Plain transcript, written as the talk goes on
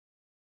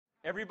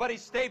Everybody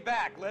stay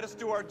back. Let us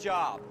do our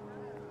job.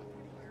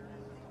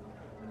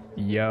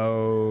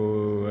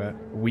 Yo,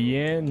 we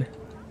in.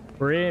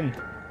 We're in.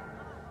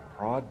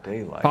 Broad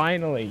daylight.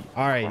 Finally.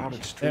 All right.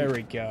 Crowded street. There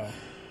we go.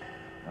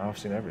 Now I've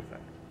seen everything.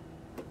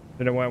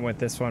 Should have went with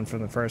this one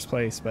from the first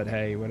place, but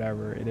hey,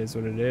 whatever. It is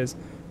what it is.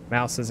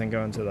 Mouse isn't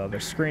going to the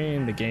other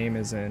screen. The game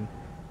is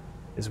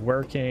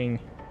working.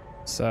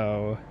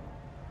 So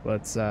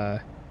let's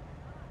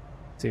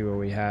see what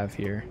we have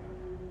here.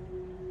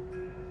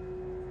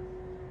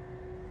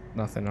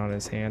 Nothing on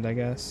his hand, I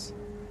guess.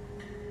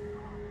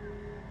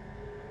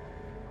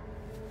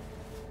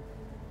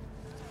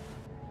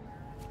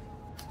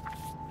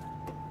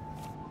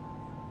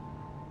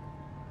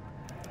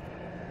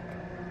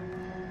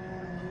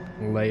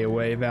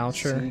 Layaway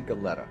voucher. C.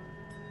 Galetta.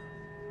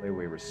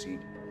 Layaway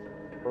receipt.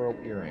 Pearl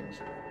earrings.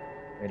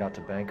 Made out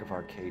to Bank of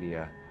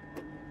Arcadia.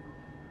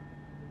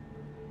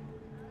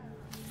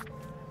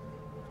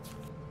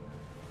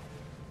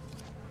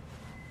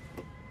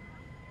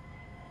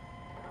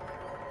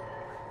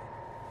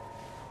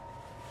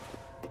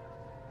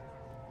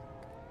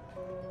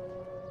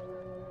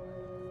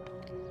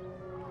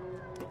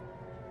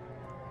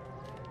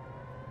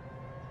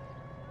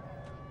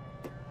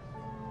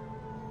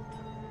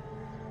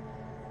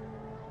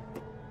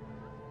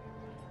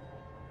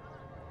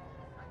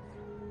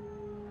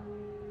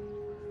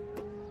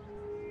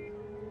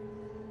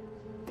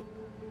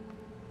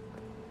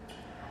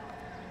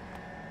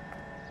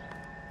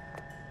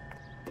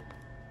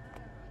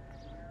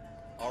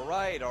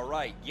 All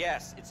right.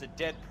 Yes, it's a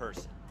dead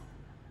person.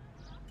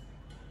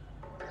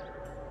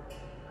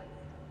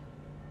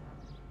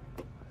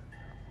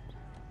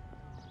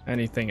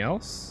 Anything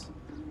else?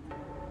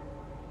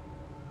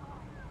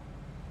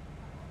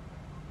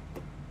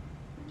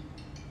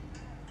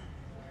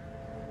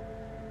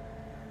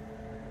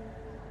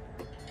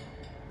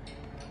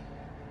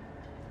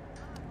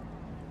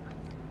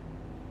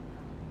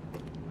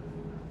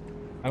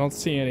 I don't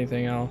see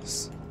anything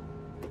else.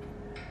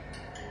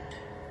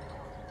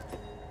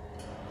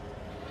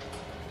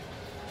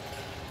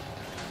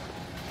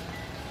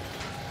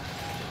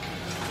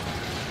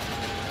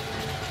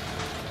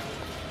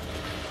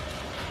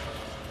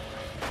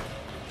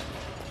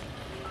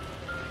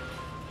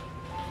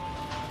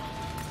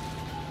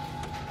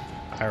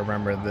 I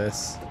remember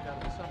this.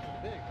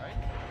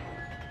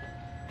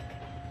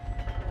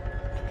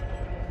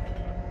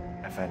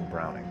 FN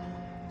Browning.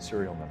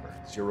 Serial number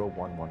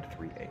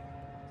 01138.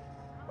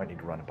 Might need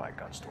to run it by a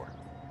gun store.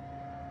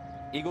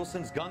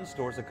 Eagleson's gun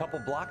store's a couple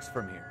blocks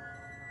from here.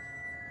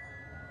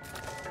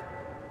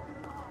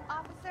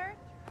 Officer,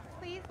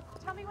 please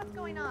tell me what's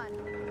going on.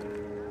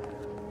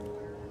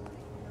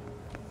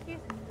 Excuse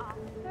me,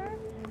 officer?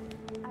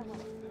 I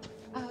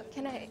won't.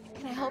 Can I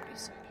help you,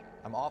 sir?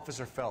 I'm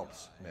Officer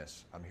Phelps,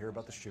 miss. I'm here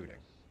about the shooting.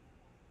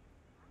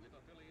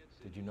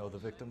 Did you know the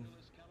victim?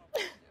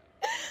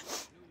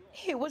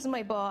 He was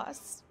my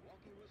boss,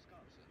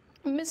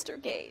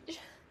 Mr. Gage.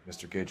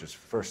 Mr. Gage's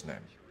first name.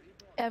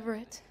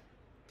 Everett.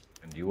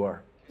 And you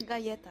are?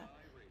 Galleta.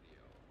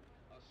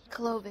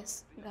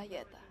 Clovis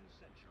Galleta.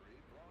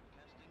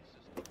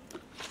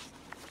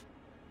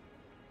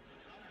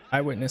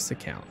 Eyewitness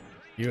account.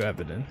 View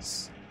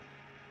evidence.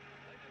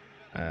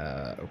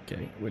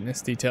 Okay.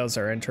 Witness details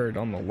are entered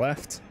on the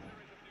left.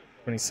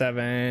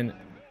 27.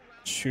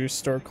 Shoe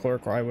store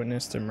clerk or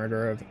eyewitness to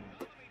murder of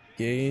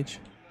Gage.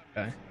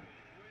 Okay.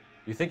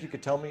 You think you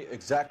could tell me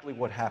exactly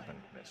what happened,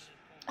 miss?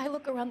 I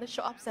look around the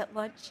shops at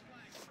lunch.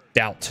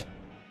 Doubt.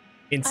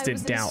 I Instant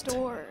was doubt. in the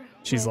store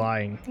She's when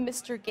lying.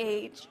 Mr.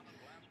 Gage,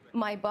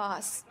 my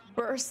boss,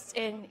 bursts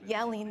in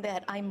yelling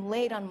that I'm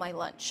late on my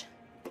lunch.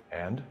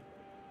 And?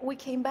 We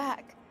came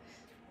back.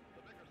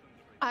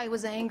 I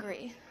was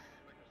angry.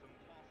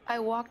 I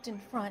walked in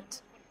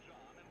front.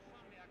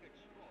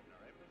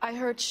 I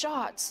heard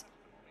shots.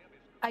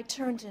 I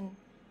turned and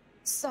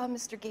saw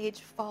Mr. Gage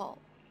fall.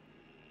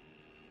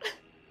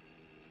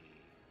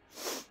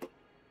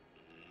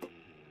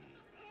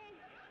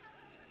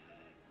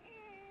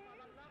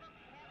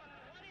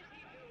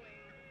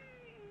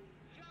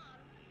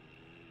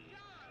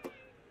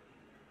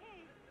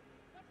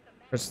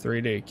 Press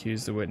 3 to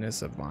accuse the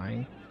witness of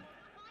lying.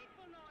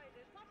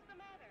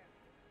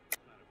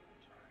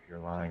 You're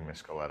lying,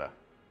 Miss Galetta.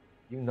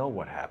 You know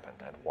what happened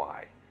and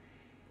why.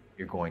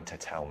 You're going to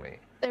tell me.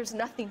 There's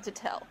nothing to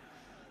tell.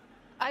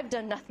 I've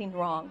done nothing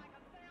wrong.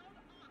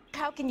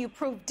 How can you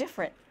prove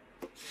different?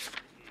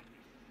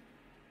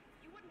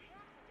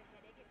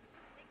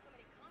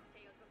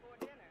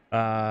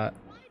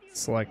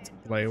 Select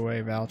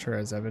layaway voucher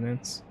as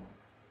evidence.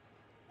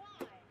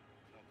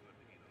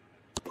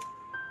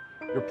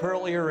 Your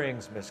pearl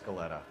earrings, Miss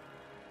Galetta.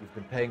 You've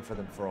been paying for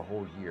them for a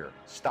whole year.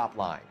 Stop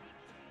lying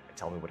and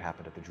tell me what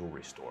happened at the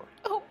jewelry store.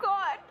 Oh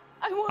God,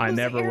 I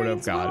never would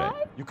have got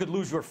it. You could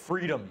lose your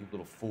freedom, you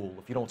little fool,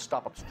 if you don't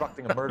stop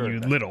obstructing a murder. You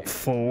little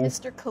fool.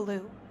 Mr.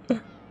 Kalu.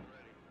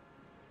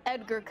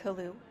 Edgar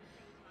Kalu.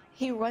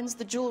 He runs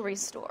the jewelry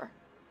store.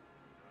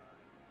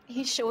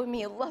 He's showing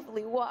me a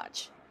lovely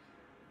watch.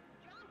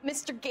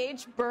 Mr.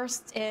 Gage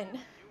burst in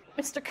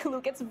Mr.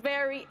 Kalu gets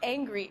very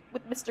angry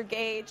with Mr.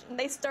 Gage, and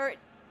they start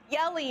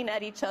yelling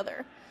at each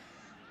other.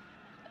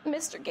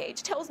 Mr.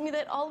 Gage tells me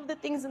that all of the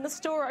things in the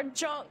store are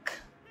junk,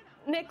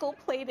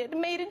 nickel-plated,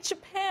 made in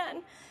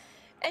Japan,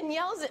 and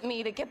yells at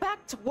me to get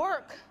back to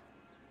work.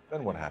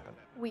 Then what happened?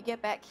 We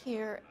get back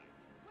here,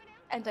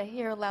 and I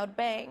hear a loud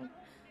bang.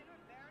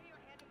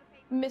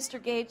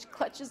 Mr. Gage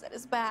clutches at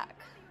his back.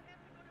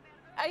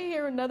 I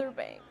hear another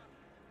bang,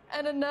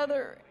 and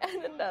another,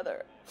 and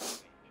another.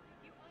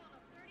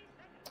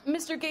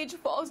 Mr. Gage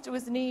falls to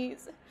his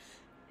knees.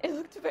 It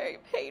looked very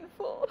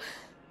painful.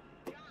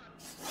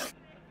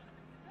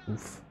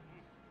 Oof.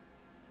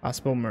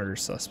 Possible murder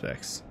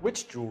suspects.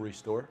 Which jewelry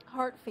store?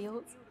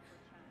 Hartfield's.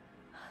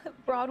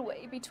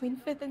 Broadway, between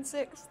 5th and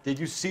 6th. Did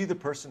you see the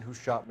person who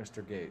shot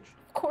Mr. Gage?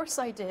 Of course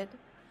I did.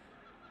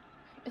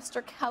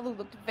 Mr. Kalu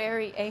looked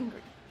very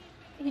angry.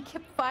 He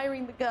kept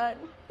firing the gun.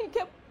 He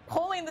kept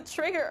pulling the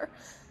trigger.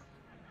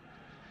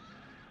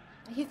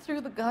 He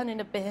threw the gun in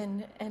a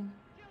bin and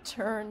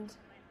turned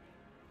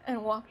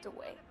and walked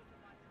away.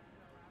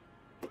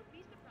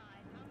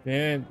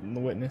 Yeah, the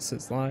witness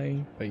is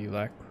lying, but you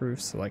lack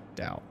proof, select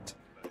doubt.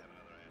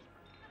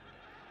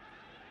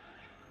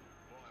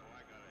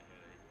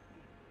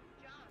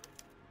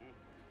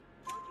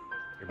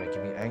 You're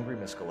making me angry,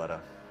 Miss Galetta.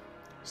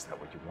 Is that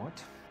what you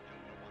want?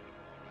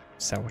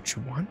 Is that what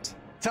you want?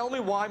 Tell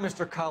me why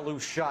Mr. Kalu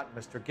shot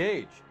Mr.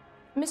 Gage.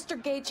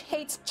 Mr. Gage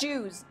hates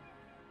Jews.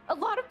 A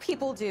lot of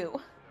people do.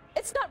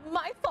 It's not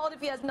my fault if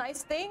he has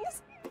nice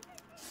things.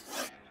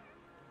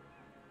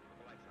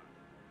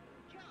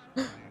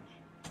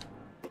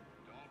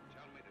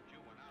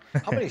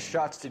 How many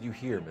shots did you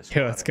hear, Miss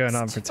Yo, what's going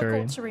on, It's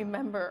Praetorian? difficult to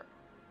remember.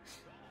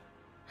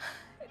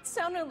 It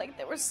sounded like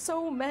there were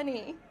so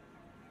many,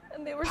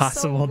 and they were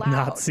Possible so loud.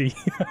 Nazi.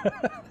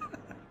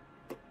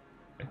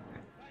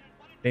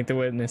 Think the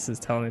witness is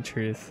telling the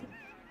truth.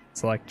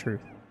 Select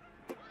truth.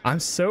 I'm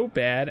so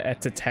bad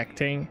at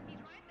detecting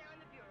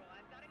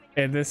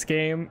in this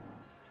game.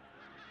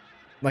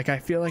 Like, I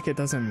feel like it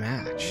doesn't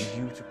I match.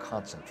 need you to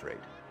concentrate,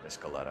 Miss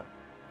Galetta.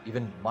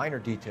 Even minor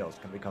details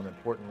can become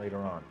important later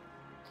on.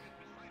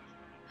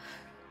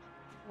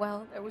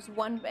 Well, there was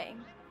one bang,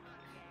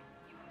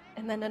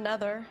 and then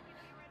another,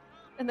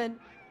 and then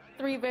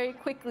 3 very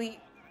quickly,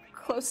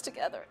 close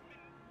together.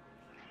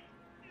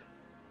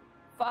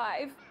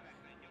 5.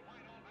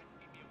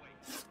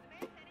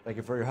 Thank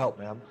you for your help,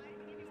 ma'am.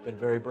 You've been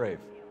very brave.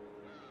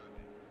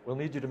 We'll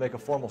need you to make a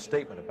formal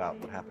statement about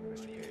what happened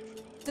to Mr.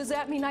 Gage. Does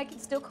that mean I can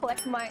still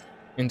collect my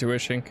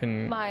Intuition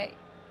can my?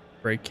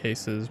 break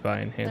cases by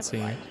Never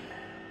enhancing mind.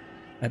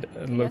 at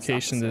a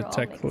location to officer, I'll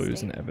detect make a clues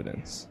and statement.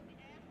 evidence.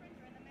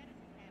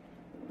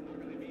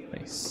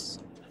 Nice.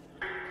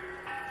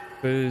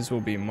 Clues will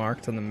be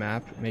marked on the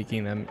map,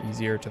 making them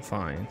easier to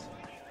find.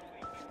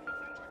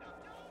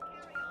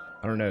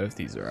 I don't know if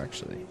these are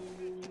actually.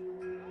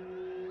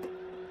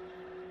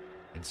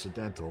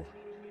 Incidental.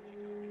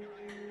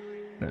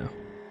 No.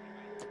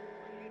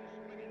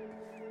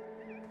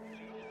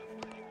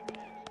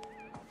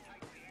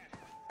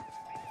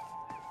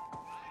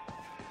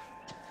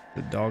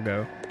 The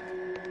doggo.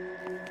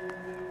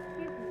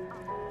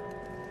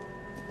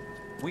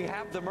 We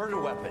have the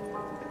murder weapon.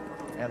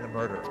 And the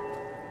murder.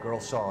 Girl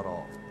saw it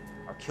all.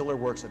 Our killer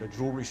works at a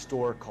jewelry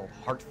store called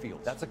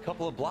Hartfield's. That's a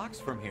couple of blocks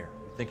from here.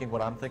 You thinking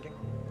what I'm thinking?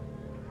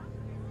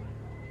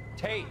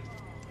 Tate,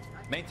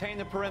 maintain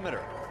the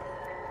perimeter.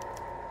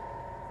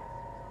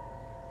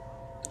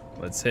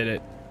 Let's hit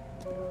it.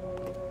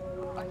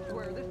 I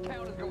swear this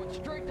town is going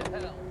straight to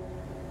hell.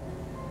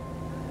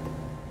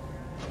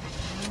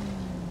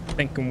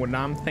 Thinking what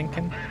I'm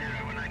thinking.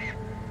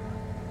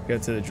 Go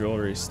to the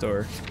jewelry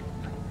store.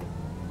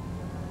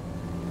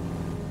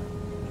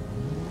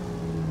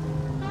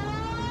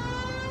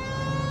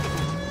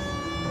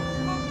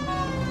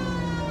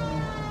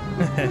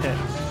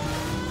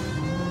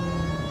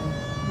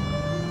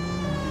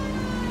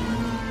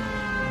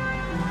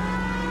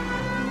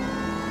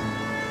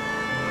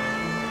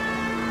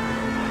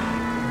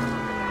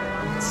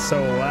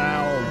 So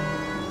loud.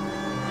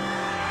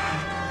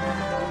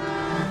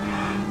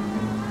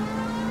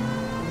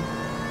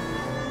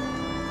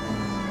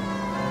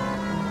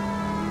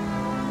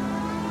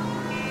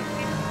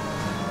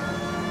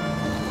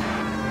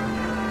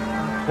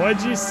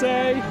 What'd you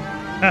say?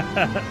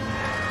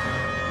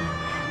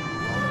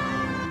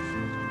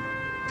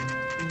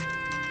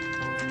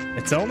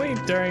 It's only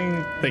during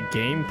the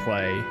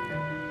gameplay.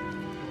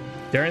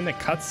 During the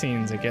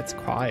cutscenes, it gets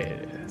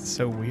quiet. It's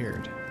so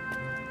weird.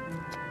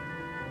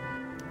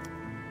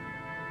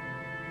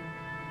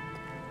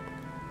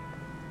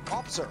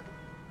 Officer,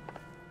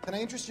 can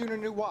I interest you in a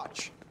new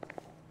watch?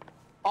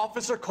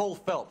 Officer Cole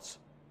Phelps,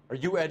 are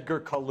you Edgar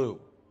Kalu?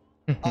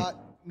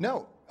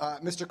 No,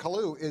 Mr.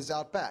 Kalu is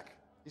out back.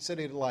 He said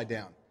he'd lie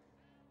down.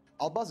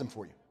 I'll buzz him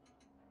for you.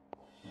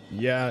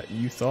 Yeah,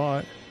 you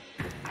thought.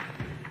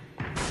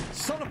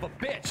 Son of a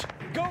bitch!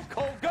 Go,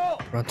 Cole, go!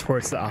 Run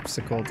towards the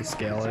obstacle to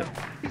scale it.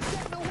 He's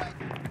getting away.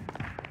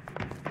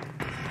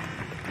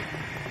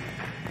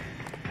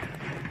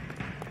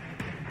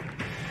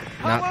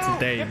 Not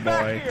today, Get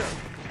back boy. here.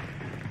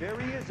 There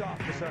he is,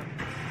 officer.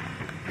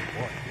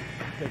 Boy,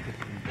 take it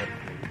from me.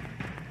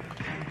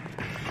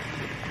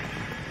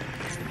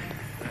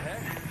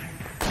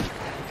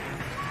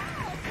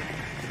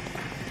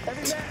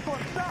 Every man for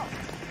himself.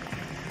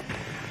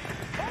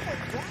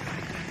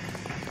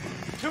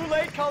 Too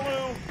late,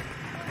 Kalu.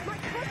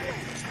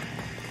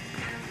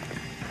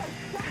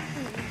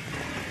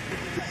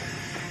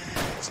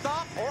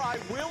 Stop, or I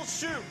will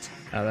shoot.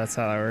 Oh, that's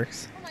how that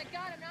works. Oh my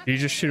God, I'm not. Did you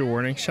just shoot a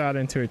warning shot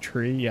into a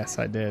tree? Yes,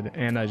 I did.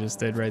 And I just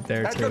did right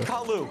there, Edgar too.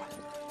 Kalu,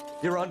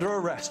 you're under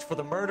arrest for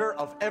the murder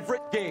of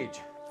Everett Gage.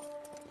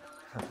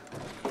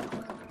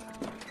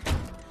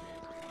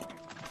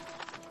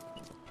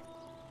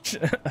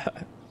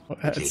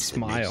 That Case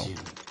smile. that makes you,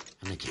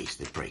 and the case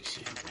that breaks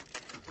you.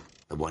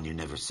 The one you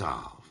never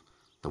solve.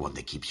 The one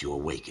that keeps you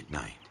awake at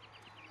night.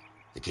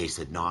 The case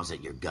that gnaws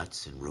at your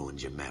guts and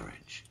ruins your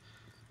marriage.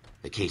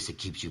 The case that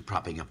keeps you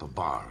propping up a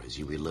bar as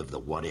you relive the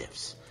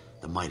what-ifs,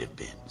 the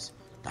might-have-beens,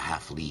 the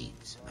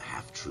half-leads, and the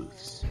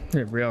half-truths.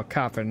 You're a real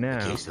copper The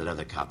now. case that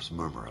other cops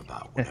murmur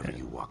about whenever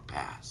you walk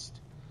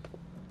past.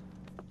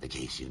 The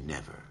case you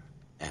never,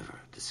 ever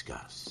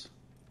discuss.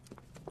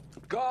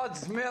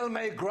 God's mill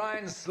may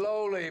grind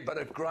slowly, but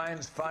it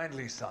grinds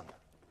finely, son.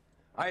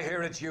 I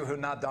hear it's you who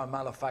nabbed our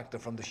malefactor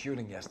from the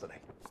shooting yesterday.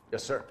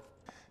 Yes, sir.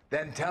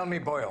 Then tell me,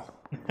 Boyle.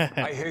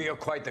 I hear you're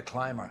quite the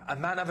climber, a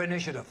man of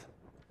initiative.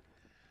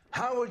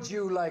 How would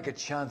you like a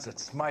chance at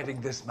smiting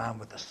this man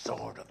with the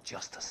sword of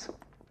justice?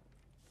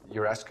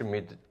 You're asking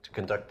me to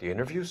conduct the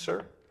interview,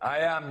 sir? I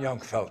am, young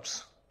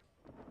Phelps.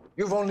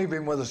 You've only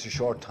been with us a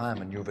short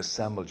time, and you've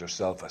assembled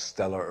yourself a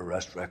stellar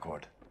arrest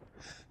record.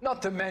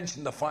 Not to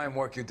mention the fine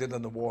work you did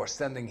in the war,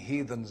 sending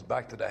heathens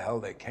back to the hell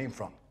they came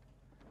from.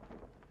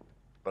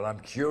 But I'm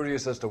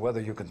curious as to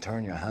whether you can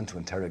turn your hand to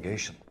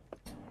interrogation.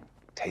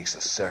 Takes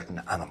a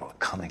certain animal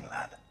cunning,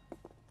 lad.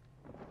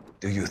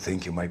 Do you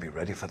think you might be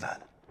ready for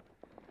that?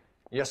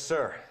 Yes,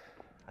 sir.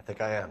 I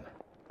think I am.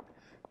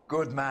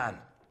 Good man.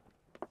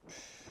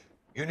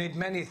 You need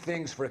many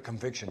things for a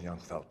conviction, young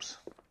Phelps.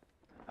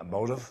 A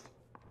motive,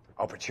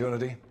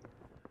 opportunity,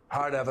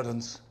 hard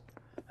evidence,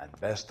 and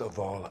best of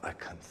all, a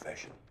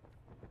confession.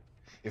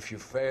 If you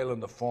fail in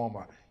the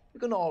former, you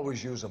can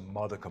always use a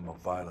modicum of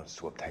violence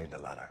to obtain the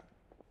latter.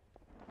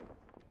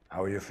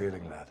 How are you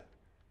feeling, lad?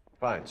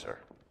 Fine, sir.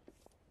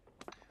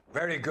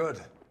 Very good.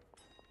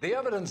 The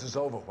evidence is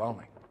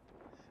overwhelming.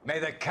 May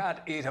the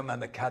cat eat him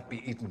and the cat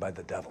be eaten by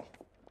the devil.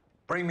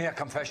 Bring me a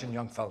confession,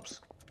 young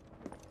Phelps.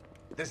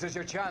 This is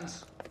your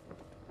chance.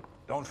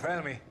 Don't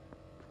fail me.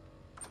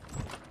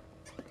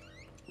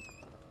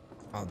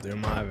 I'll do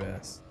my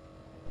best.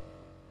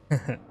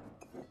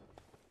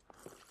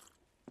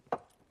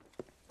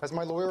 Has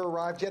my lawyer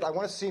arrived yet? I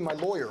want to see my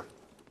lawyer.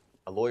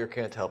 A lawyer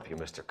can't help you,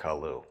 Mr.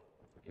 Kalu.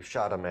 You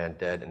shot a man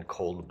dead in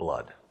cold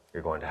blood.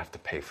 You're going to have to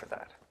pay for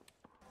that.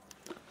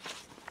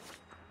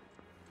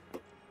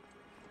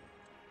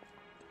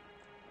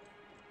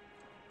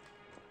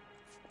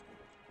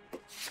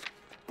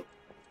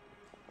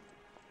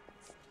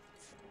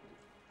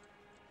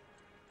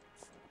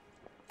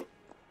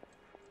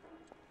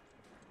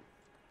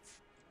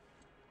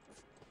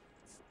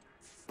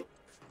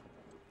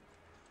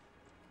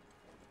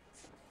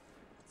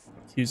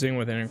 Accusing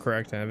with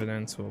incorrect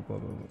evidence. Blah, blah,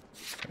 blah.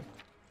 Okay.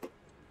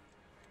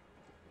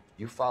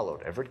 You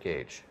followed Everett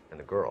Gage and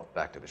the girl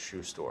back to the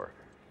shoe store.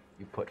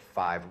 You put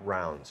 5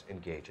 rounds in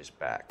Gage's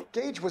back.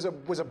 Gage was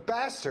a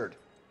bastard.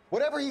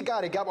 Whatever he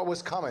got what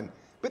was coming.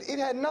 But it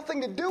had nothing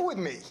to do with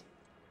me.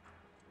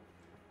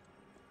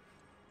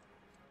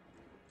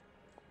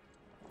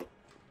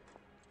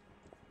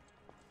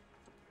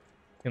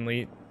 Can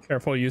lead.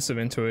 Careful use of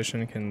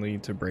intuition can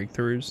lead to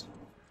breakthroughs.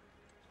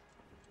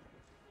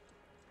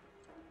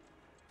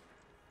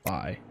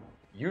 Why?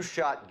 You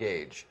shot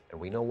Gage, and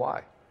we know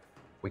why.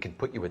 We can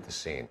put you at the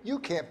scene. You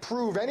can't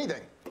prove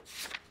anything.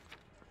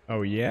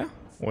 Oh yeah?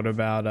 What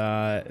about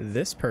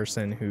this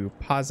person who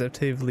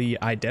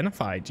positively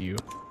identified you?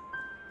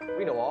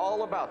 We know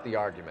all about the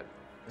argument.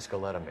 Miss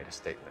Goleta made a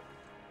statement.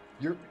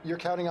 You're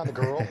counting on the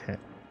girl?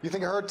 You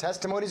think her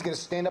testimony is going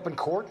to stand up in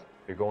court?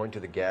 You're going to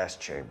the gas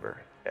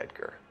chamber,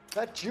 Edgar.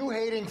 That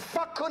Jew-hating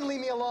fuck couldn't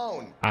leave me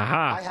alone.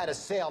 Aha. I had a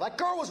sale. That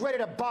girl was ready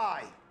to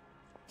buy.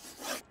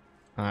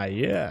 Ah,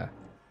 yeah.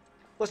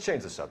 Let's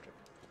change the subject.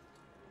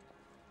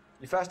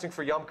 You fasting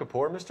for Yom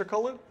Kippur, Mr.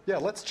 Kalu? Yeah,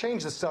 let's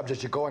change the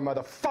subject, you going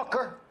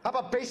motherfucker. How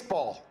about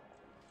baseball?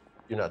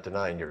 You're not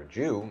denying you're a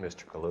Jew,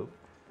 Mr. Kalu.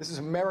 This is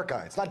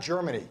America. It's not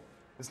Germany.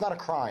 It's not a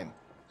crime.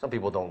 Some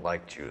people don't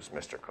like Jews,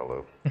 Mr.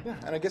 Kalu. Yeah,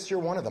 and I guess you're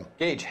one of them.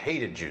 Gage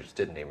hated Jews,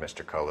 didn't he,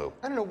 Mr. Kalu?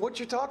 I don't know what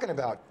you're talking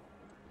about.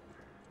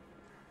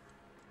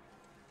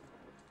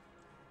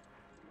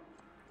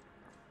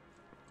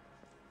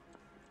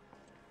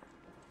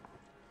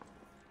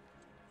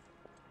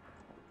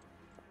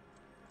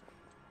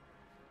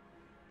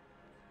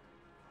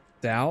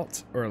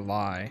 Doubt or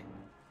lie?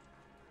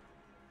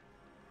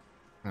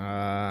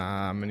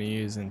 I'm gonna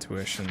use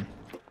intuition.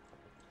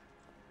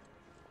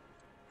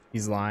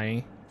 He's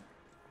lying.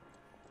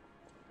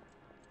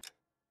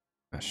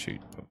 Ah, shoot.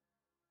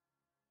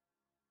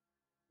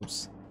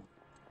 Oops.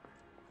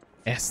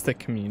 Ask the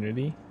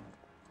community.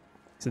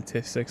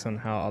 Statistics on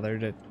how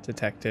other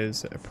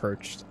detectives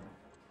approached.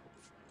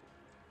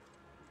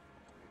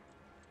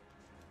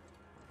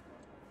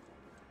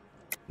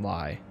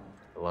 Lie.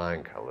 You're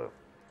lying, Kalu.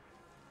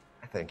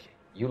 I think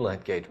you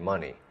lent Gage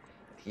money.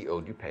 He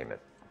owed you payment.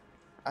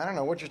 I don't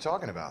know what you're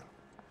talking about.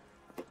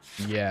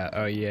 Yeah,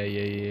 oh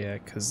yeah,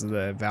 because of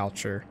the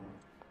voucher.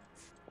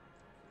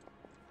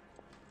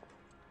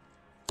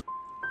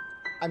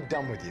 I'm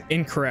done with you.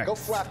 Incorrect. Go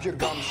flap your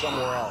gums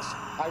somewhere else.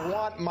 I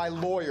want my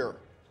lawyer.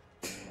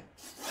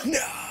 No.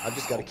 I've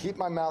just got to keep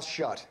my mouth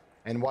shut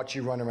and watch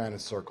you run around in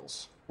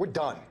circles. We're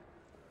done.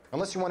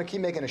 Unless you want to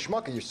keep making a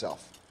schmuck of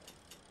yourself.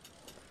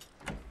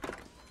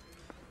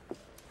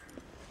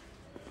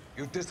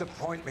 You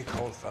disappoint me,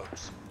 Cole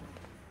Phelps.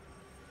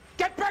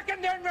 Get back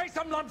in there and raise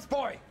some lumps,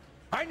 boy!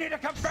 I need a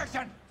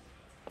confession!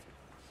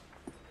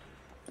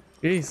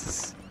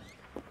 Jesus.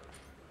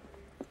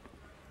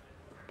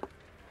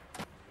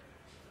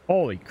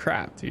 Holy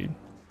crap, dude.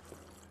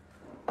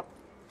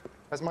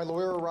 Has my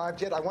lawyer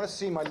arrived yet? I want to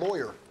see my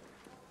lawyer.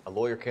 A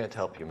lawyer can't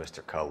help you,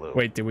 Mr. Kalu.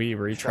 Wait, did we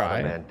You shot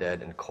a retry? man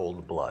dead in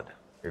cold blood.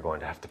 You're going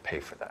to have to pay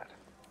for that.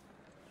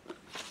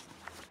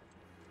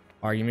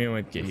 Argument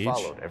with You Gage?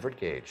 followed Everett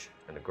Gage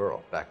and the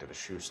girl back to the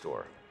shoe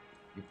store.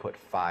 You put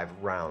 5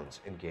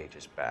 rounds in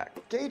Gage's back.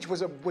 Gage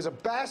was a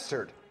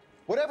bastard.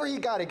 Whatever he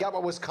got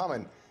what was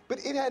coming.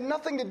 But it had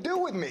nothing to do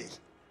with me.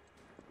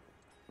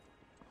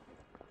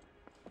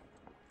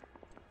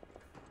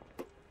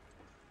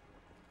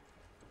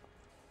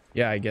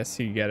 Yeah, I guess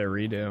you get a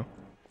redo.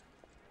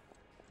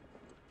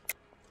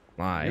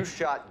 Lie. You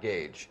shot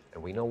Gage,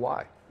 and we know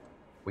why.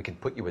 We can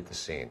put you at the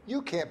scene.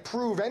 You can't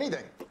prove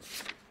anything.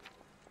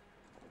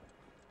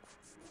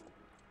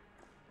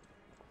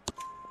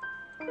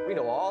 We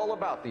know all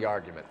about the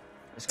argument.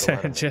 Let's go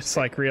ahead and Just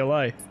like real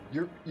life.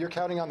 You're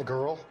counting on the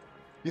girl?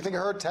 You think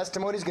her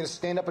testimony's gonna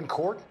stand up in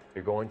court?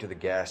 You're going to the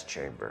gas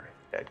chamber,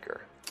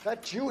 Edgar.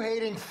 That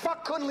Jew-hating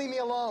fuck couldn't leave me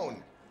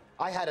alone.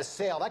 I had a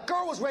sale. That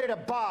girl was ready to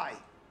buy.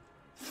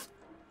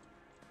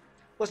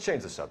 Let's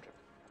change the subject.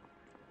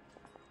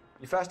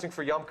 You fasting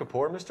for Yom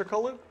Kippur, Mr.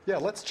 Kalu? Yeah,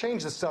 let's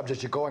change the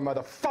subject, you going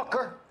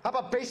motherfucker. How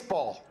about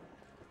baseball?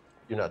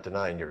 You're not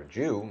denying you're a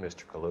Jew,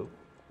 Mr. Kalu.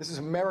 This is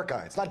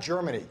America. It's not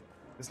Germany.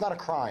 It's not a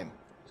crime.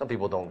 Some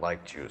people don't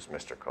like Jews,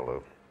 Mr.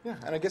 Kalu. Yeah,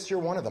 and I guess you're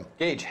one of them.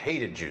 Gage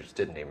hated Jews,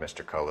 didn't he,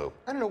 Mr. Kalu?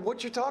 I don't know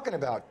what you're talking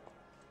about.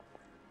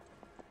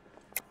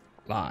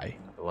 Lie.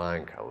 You're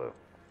lying, Kalu.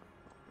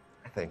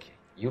 I think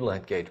you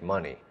lent Gage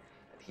money,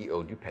 and he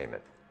owed you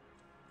payment.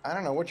 I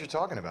don't know what you're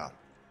talking about.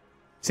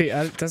 See,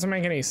 it doesn't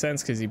make any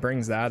sense because he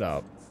brings that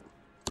up.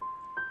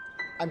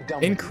 I'm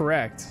done.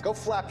 Incorrect. With you. Go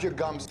flap your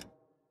gums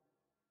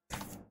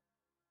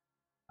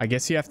I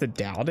guess you have to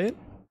doubt it?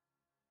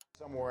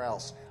 somewhere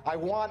else. I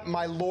want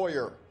my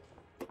lawyer.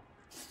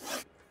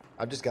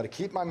 I've just got to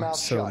keep my mouth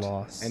so shut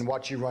lost. and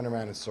watch you run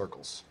around in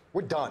circles.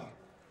 We're done.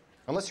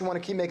 Unless you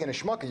want to keep making a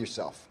schmuck of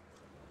yourself.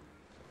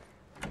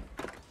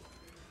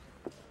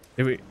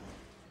 Did we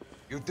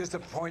You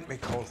disappoint me,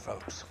 Cole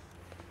Phelps.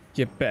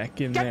 get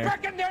back in there? Get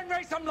back in there and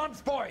raise some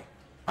lumps, boy!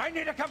 I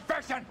need a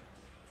confession!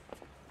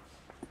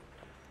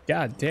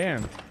 God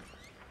damn.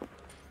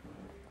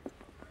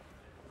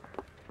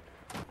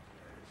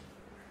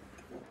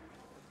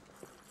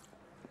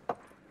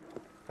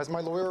 Has my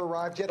lawyer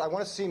arrived yet? I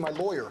want to see my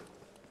lawyer.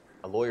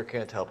 A lawyer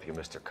can't help you,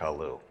 Mr.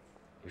 Kalu.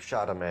 You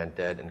shot a man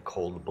dead in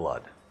cold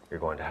blood. You're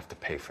going to have to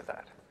pay for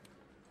that.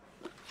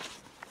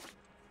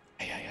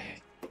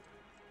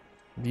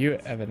 View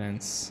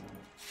evidence.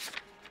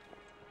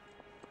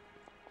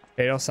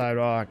 Fatal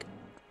sidewalk.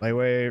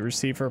 Lightweight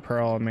receiver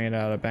pearl made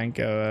out of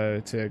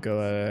Banco to go.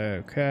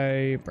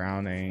 Okay,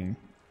 Browning.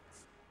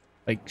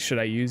 Like, should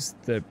I use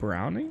the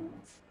Browning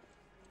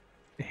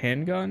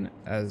handgun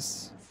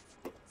as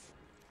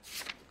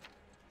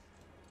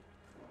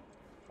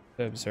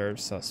the observed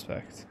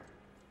suspect?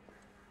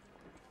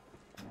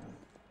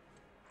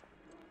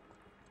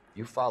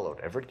 You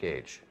followed Everett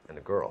Gage and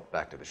the girl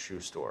back to the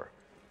shoe store.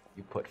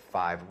 You put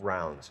 5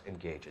 rounds in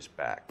Gage's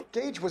back.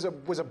 Gage was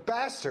a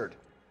bastard.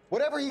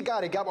 Whatever he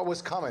got what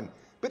was coming.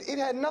 But it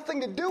had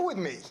nothing to do with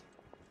me.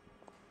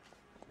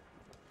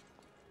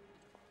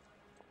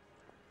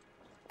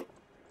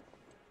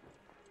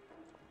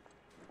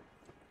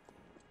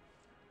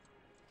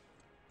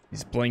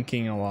 He's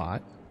blinking a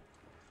lot.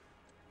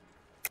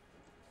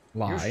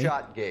 Lie. You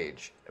shot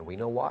Gage, and we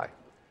know why.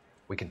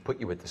 We can put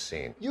you at the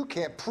scene. You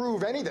can't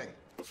prove anything.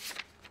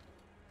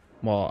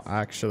 Well,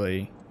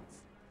 actually,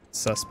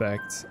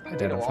 suspect We know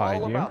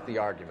identified all you. about the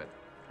argument.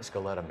 Miss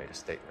Galetta made a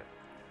statement.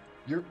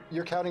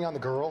 You're counting on the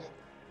girl?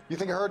 You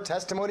think her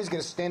testimony's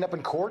gonna stand up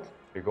in court?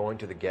 You're going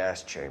to the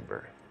gas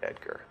chamber,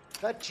 Edgar.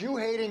 That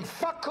Jew-hating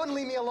fuck couldn't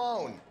leave me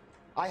alone.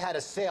 I had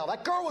a sale.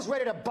 That girl was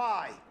ready to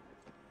buy.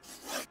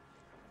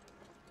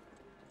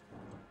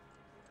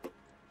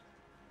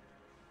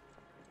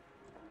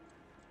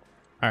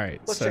 All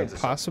right, Let's so change the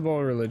subject.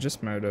 possible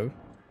religious motive.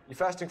 You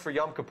fasting for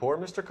Yom Kippur,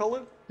 Mr.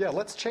 Kalu? Yeah,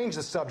 let's change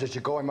the subject,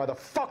 you going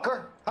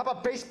motherfucker. How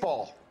about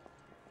baseball?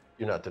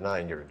 You're not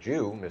denying you're a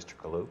Jew, Mr.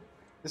 Kalu.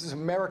 This is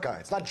America.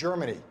 It's not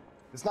Germany.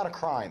 It's not a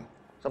crime.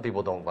 Some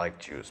people don't like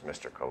Jews,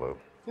 Mr. Kalu.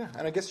 Yeah,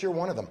 and I guess you're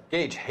one of them.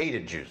 Gage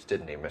hated Jews,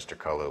 didn't he, Mr.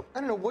 Kalu? I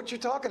don't know what you're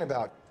talking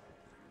about.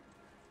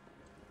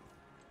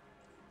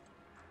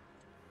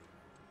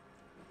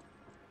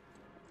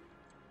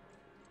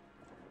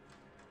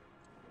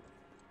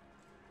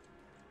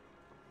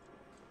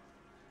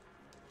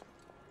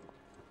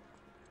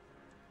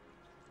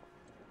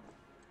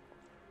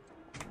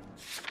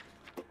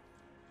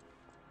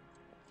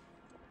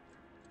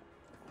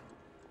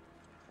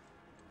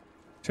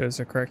 Chose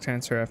the correct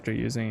answer after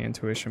using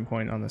intuition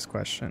point on this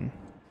question.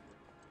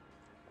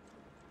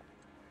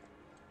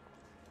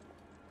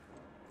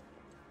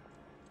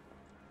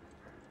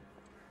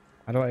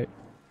 How do I? It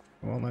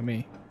won't let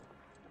me.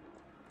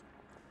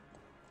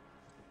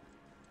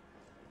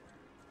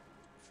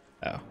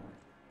 Oh.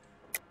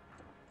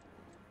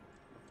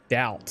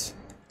 Doubt.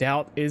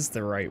 Doubt is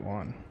the right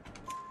one.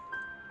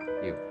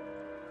 You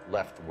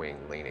left-wing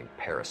leaning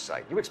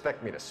parasite. You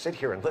expect me to sit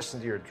here and listen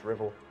to your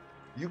drivel?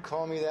 You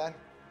call me that?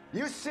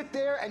 You sit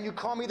there and you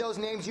call me those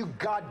names, you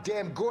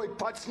goddamn goy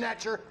putt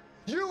snatcher?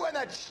 You and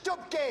that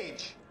stup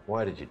Gage!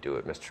 Why did you do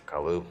it, Mr.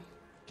 Kalu?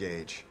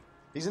 Gage.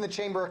 He's in the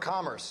Chamber of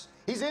Commerce.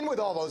 He's in with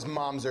all those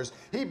momsers.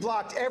 He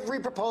blocked every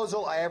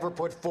proposal I ever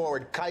put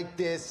forward. Kike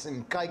this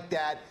and kike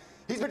that.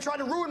 He's been trying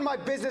to ruin my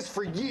business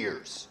for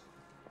years.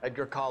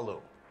 Edgar Kalu,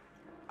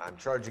 I'm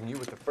charging you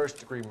with the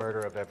first-degree murder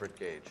of Everett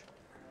Gage.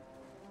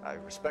 I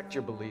respect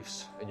your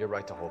beliefs and your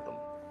right to hold them.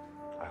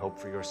 I hope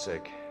for your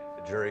sake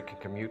the jury can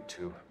commute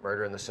to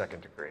murder in the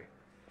second degree.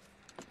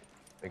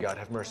 May God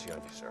have mercy on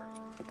you, sir.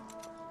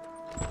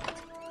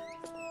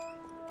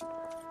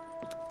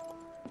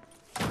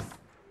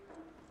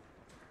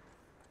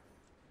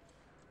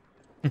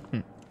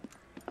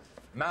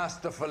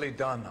 Masterfully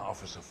done,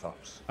 Officer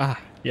Phelps. Ah,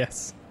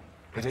 yes.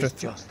 It is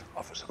just,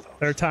 Officer Phelps.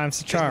 Third time's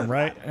the charm,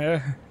 right?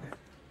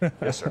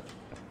 Yes, sir.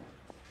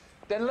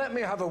 Then let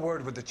me have a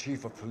word with the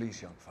Chief of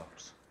Police, young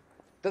Phelps.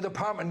 The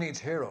department needs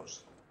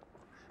heroes.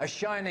 A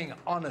shining,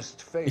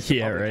 honest face the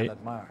public can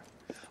admire.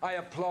 I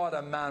applaud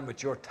a man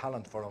with your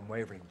talent for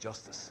unwavering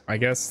justice. I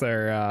guess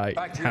they're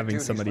having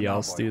duties somebody for now,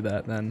 else boy. do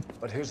that then.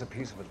 But here's a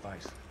piece of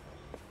advice.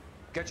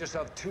 Get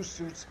yourself 2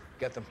 suits,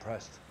 get them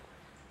pressed.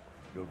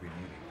 You'll be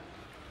needing them.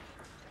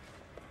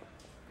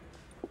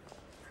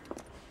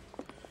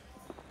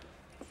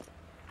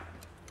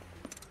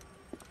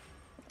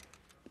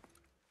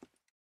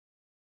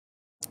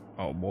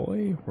 Oh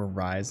boy, we're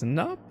rising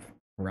up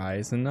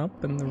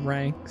in the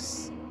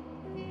ranks.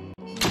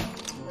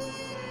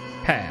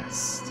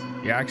 Passed.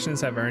 Your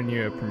actions have earned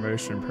you a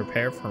promotion.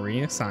 Prepare for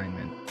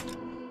reassignment.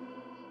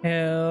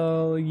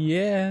 Hell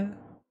yeah.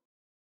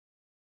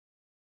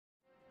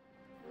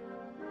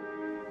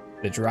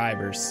 The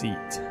driver's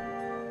seat.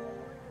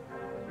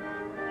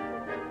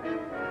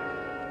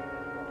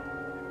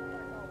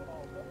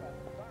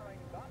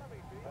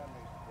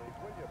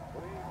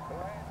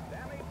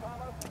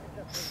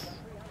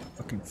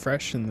 Looking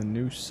fresh in the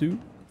new suit.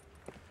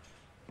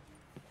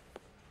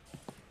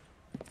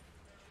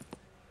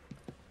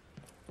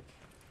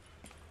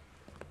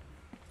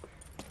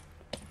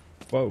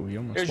 Whoa, you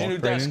almost Here's your new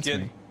walked right desk, into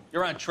kid. me.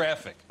 You're on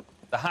traffic.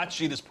 The hot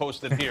sheet is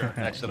posted here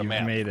next to the You've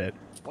map. made it.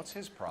 What's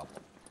his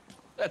problem?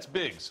 That's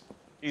Biggs.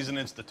 He's an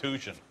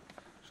institution.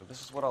 So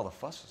this is what all the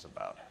fuss is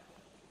about.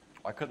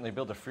 Why couldn't they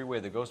build a freeway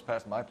that goes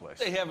past my place?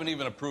 They haven't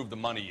even approved the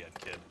money yet,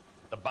 kid.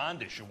 The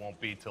bond issue won't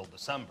be till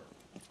December.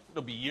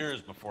 It'll be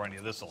years before any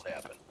of this will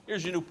happen.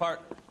 Here's your new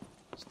partner,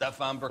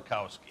 Stefan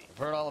Burkowski. I've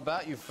heard all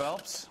about you,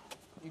 Phelps.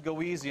 You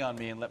go easy on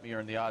me and let me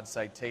earn the odd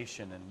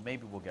citation, and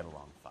maybe we'll get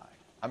along fine.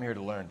 I'm here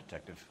to learn,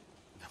 Detective.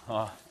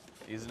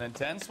 He's an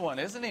intense one,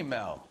 isn't he,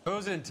 Mel?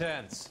 Who's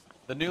intense?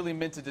 The newly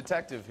minted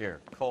detective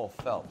here, Cole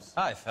Phelps.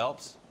 Hi,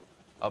 Phelps.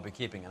 I'll be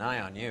keeping an eye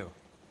on you.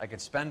 I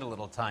could spend a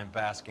little time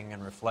basking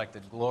in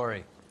reflected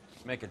glory.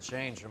 Make a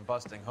change from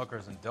busting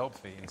hookers and dope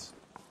fiends.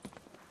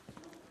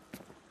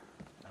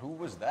 Who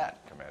was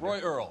that, Commander? Roy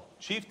Earl,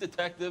 chief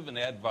detective and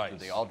advice. Do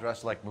they all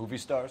dress like movie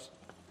stars?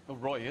 Well,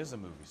 Roy is a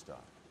movie star.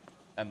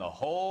 And the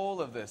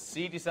whole of the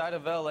seedy side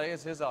of L.A.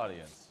 is his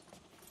audience.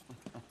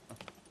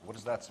 What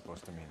is that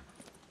supposed to mean?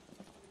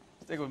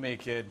 Stick with me,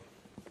 kid.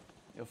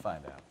 You'll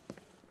find out.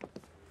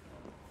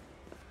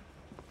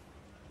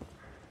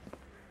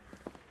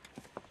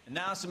 And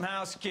now some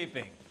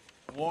housekeeping.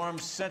 Warm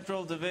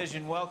Central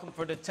Division welcome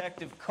for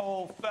Detective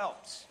Cole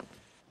Phelps.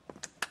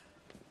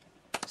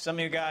 Some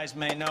of you guys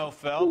may know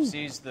Phelps.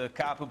 He's the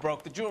cop who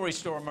broke the jewelry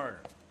store murder.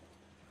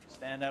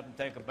 Stand up and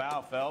take a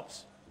bow,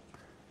 Phelps.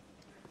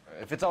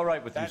 If it's all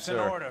right with That's you,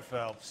 sir. an order,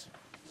 Phelps.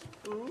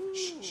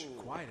 Shh,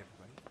 quiet,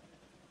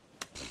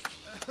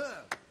 everybody.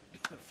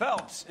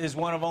 Phelps is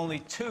one of only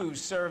 2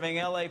 serving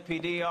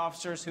LAPD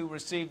officers who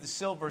received the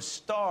Silver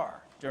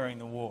Star during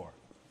the war.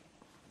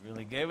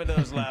 Really gave it to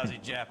those lousy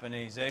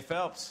Japanese, eh,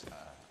 Phelps?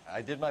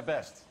 I did my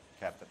best,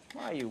 Captain.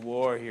 Why are you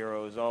war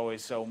heroes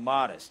always so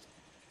modest?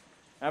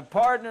 I've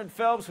partnered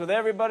Phelps with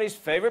everybody's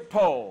favorite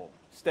Pole,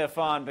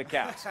 Stefan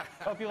Burkowski.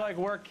 Hope you like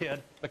work,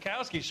 kid.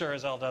 Bukowski sure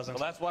as hell doesn't.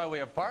 Well, that's why we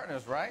have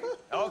partners, right?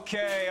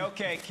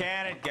 Okay,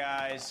 can it,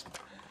 guys.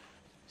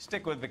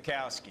 Stick with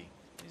Bukowski.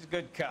 He's a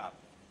good cop.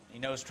 He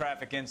knows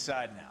traffic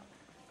inside and out.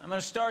 I'm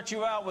gonna start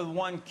you out with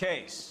one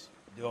case.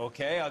 Do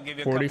okay? I'll give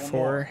you a couple more.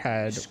 44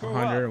 had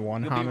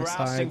 101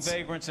 homicides.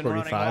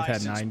 45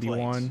 had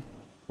 91.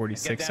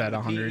 46 had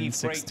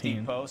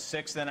 116.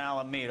 6th and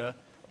Alameda.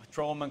 A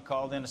patrolman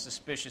called in a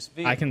suspicious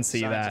vehicle. I can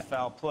see Signs that. of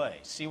foul play.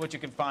 See what you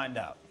can find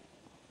out.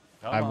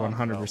 I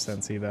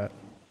 100% see that.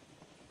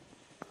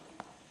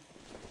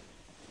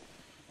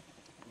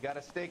 We got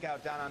a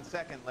stakeout down on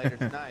 2nd later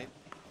tonight.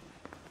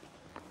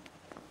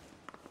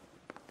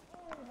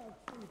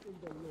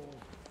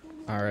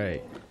 All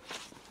right.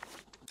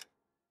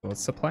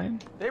 What's the plan?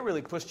 They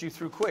really pushed you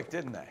through quick,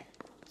 didn't they?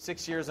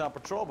 6 years on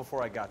patrol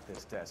before I got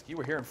this desk. You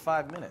were here in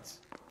 5 minutes.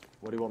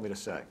 What do you want me to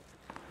say?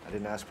 I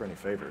didn't ask for any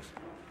favors.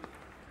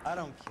 I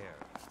don't care.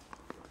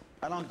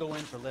 I don't go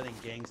in for letting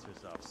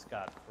gangsters off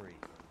scot-free.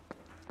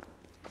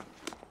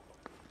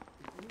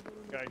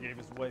 Guy gave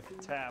his wife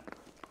a tap.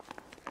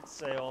 I'd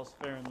say all's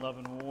fair in love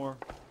and war.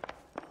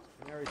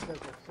 Canary says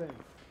the same.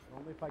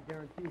 Only if I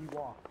guarantee he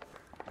walks.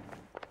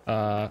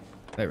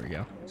 There we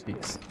go.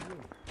 Jeez.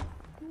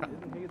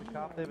 Isn't he the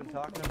cop they've been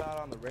talking about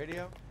on the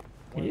radio?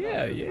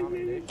 Yeah.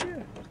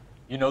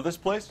 You know this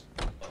place?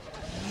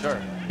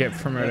 Sure. Get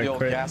from her the to old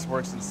quit. gas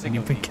works and And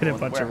you can get a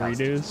bunch of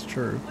redos.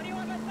 True.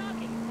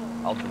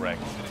 I'll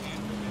direct.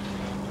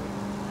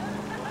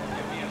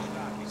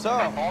 So,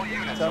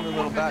 tell me a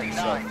little about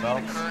yourself,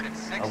 Phelps.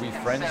 Are we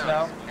friends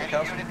now,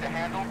 Kelso? We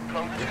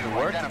can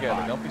work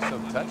together. Don't be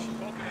so touchy.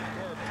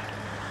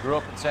 Grew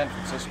up in San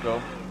Francisco.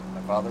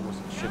 My father was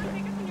in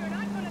shipping.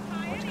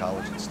 Went to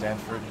college at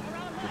Stanford.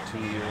 Did 2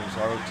 years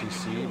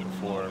ROTC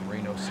before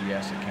Marino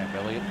CS at Camp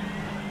Elliott.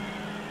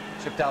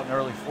 Shipped out in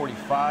early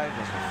 '45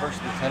 as a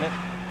first lieutenant.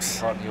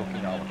 Fought in the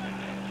Okinawa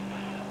campaign.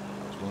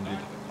 I was wounded.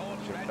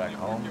 Shipped back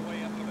home.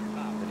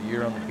 Did a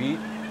year on the beat.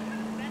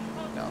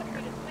 Now I'm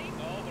here.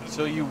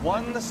 So you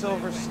won the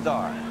Silver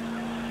Star.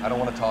 I don't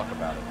want to talk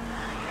about it.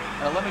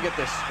 Now let me get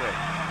this straight.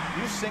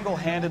 You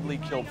single-handedly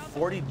killed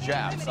 40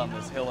 Japs on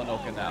this hill in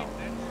Okinawa.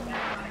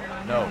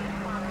 No.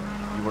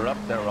 You were up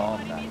there all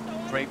night,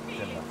 draped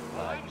in the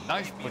flag,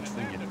 knife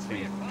between your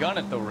teeth, gun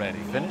at the ready.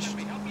 Finished?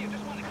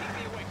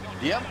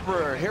 The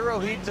Emperor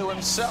Hirohito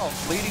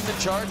himself leading the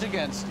charge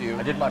against you.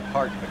 I did my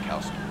part,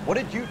 Bukowski. What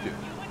did you do?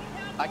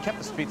 I kept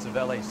the streets of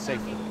L.A.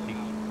 safe for the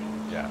people.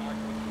 Yeah.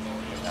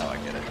 Now I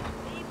get it.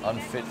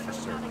 Unfit for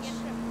service.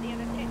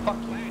 Fuck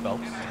you,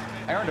 Phelps.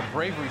 I earned a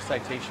bravery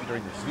citation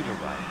during the Zuda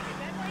riot.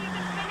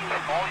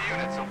 All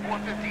units of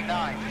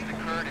 459 just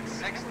occurred at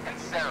 6th and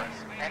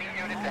Sarah's. Any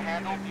unit to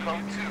handle,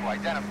 code 2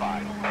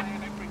 identified.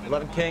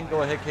 11 King,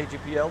 go ahead,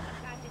 KGPL.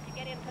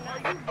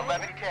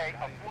 11K.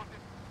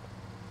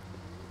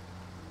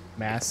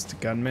 Masked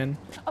gunman.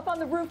 Up on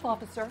the roof,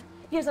 officer.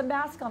 He has a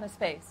mask on his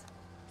face.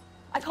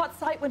 I caught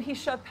sight when he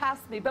shoved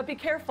past me, but be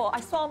careful.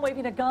 I saw him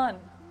waving a gun.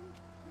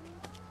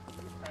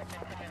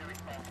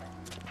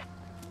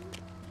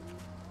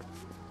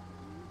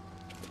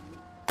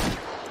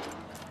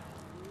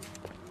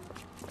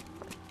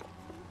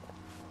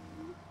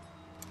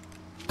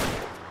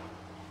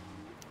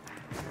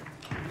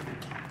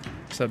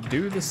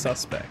 Subdue the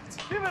suspect.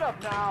 Give it up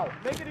now.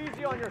 Make it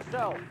easy on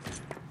yourself.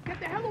 Get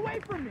the hell away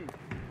from me.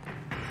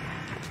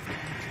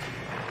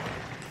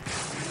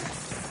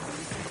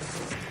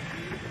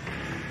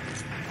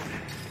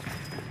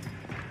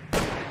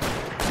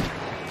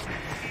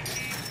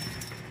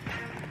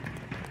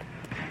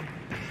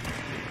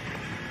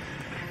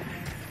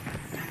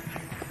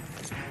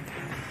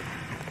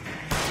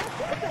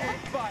 What the heck?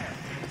 Fire!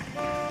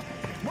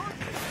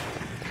 Murphy!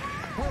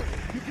 Hurry,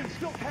 you can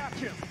still catch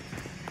him.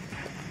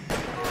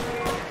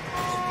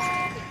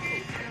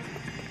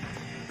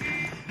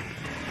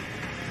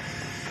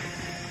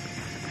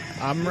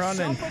 I'm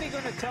running. Is somebody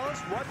going to tell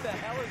us what the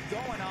hell is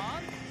going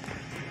on?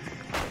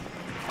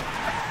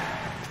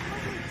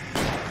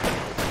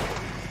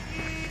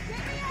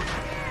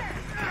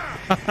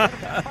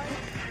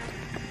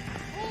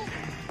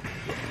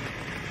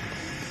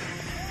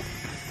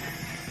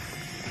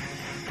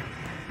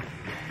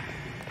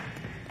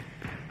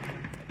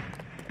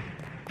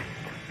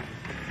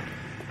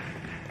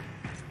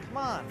 Come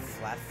on,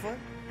 Flatfoot.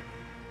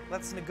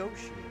 Let's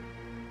negotiate.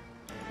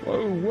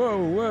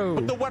 Whoa.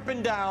 Put the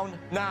weapon down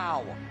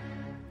now.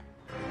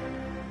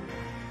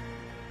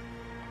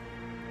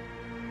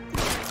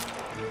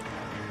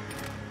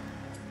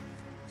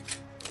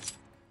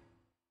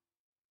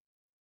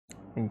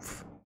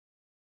 Oof.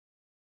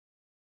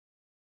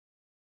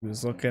 He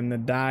was looking to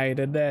die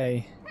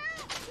today.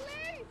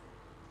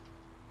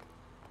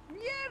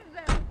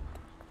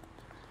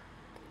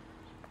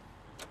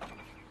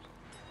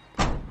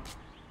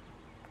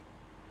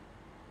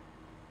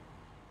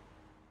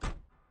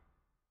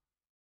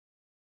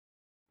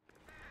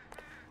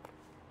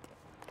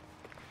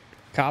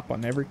 Cop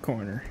on every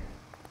corner.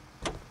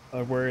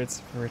 Other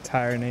words,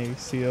 retire Navy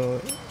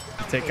SEAL,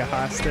 take a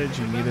hostage,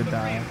 you need to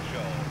die.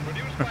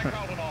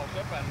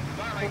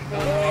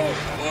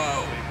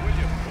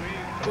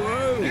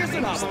 Whoa. Here's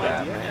an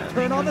idea.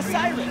 Turn on the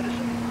siren.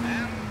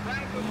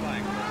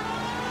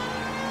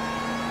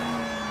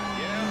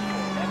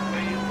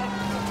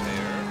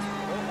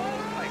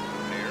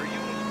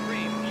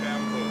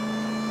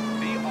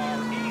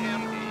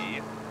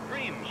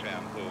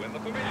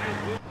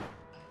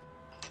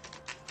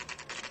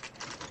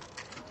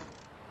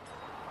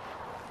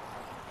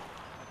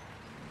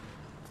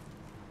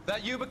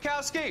 That you,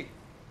 Bukowski?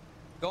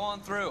 Go on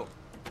through.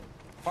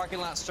 Parking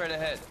lot straight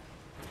ahead.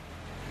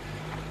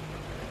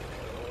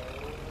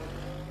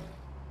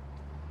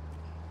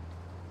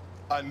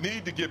 I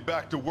need to get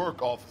back to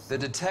work, officer.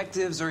 The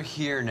detectives are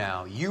here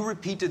now. You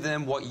repeat to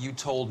them what you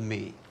told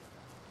me.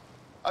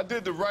 I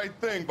did the right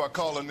thing by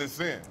calling this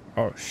in.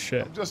 Oh,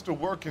 shit. I'm just a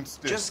working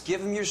stick. Just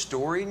give them your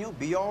story and you'll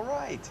be all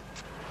right.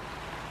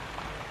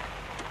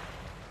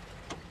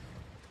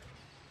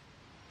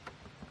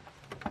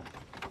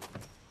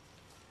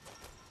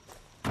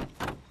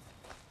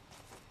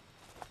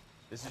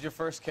 This is your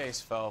first case,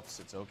 Phelps.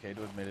 It's okay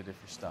to admit it if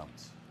you're stumped.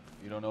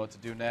 If you don't know what to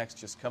do next,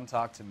 just come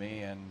talk to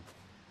me and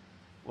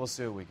we'll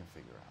see what we can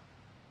figure out.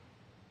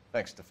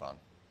 Thanks, Stefan.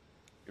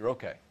 You're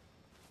okay.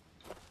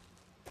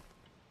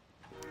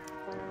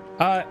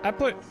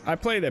 I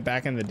played it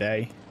back in the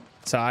day,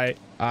 so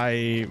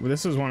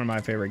this was one of my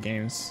favorite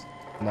games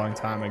a long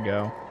time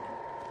ago.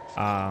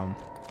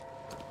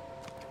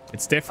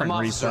 It's different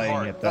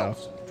replaying it though.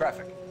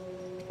 Traffic.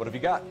 What have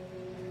you got?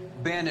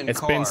 Abandoned It's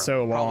car, been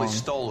so probably long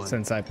stolen.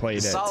 since I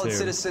played the it solid too.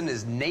 citizen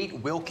is Nate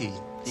Wilkie.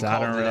 So I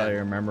don't really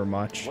remember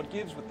much. What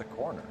gives with the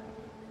coroner?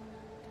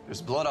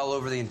 There's blood all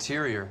over the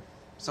interior.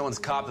 Someone's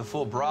copped a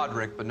full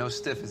Broderick, but no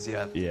stiff as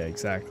yet. Yeah,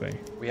 exactly.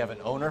 We have an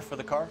owner for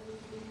the car?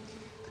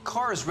 The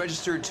car is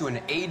registered to an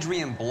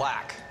Adrian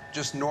Black,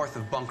 just north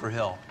of Bunker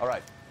Hill. All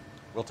right,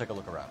 we'll take a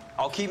look around.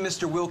 I'll keep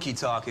Mr. Wilkie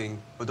talking,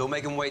 but don't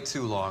make him wait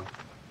too long.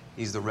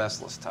 He's the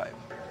restless type.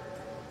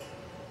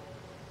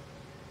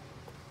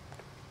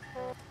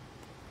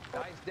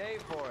 Nice day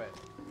for it.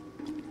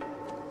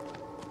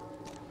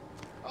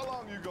 How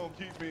long you gonna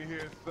keep me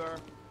here, sir?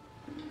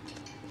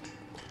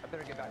 I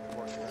better get back to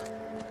work, sir.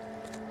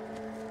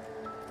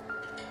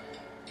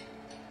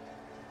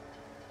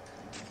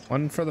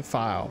 One for the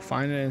file.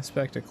 Find and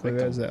inspect a clue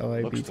as the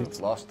Looks to LABT. have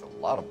lost a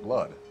lot of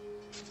blood.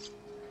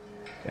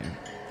 Damn.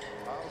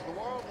 How's the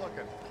world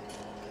looking?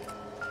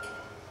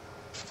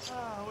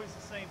 Always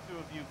the same two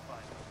of you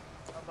fighting.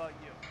 How about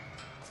you?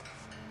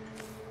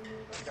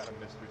 I got a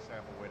mystery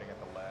sample waiting at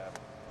the lab.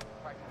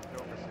 Practical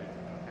joker says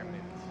it's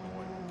contaminated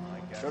soil. I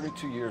guess.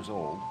 32 years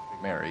old,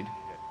 married.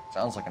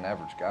 Sounds like an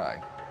average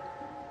guy.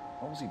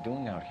 What was he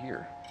doing out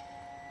here?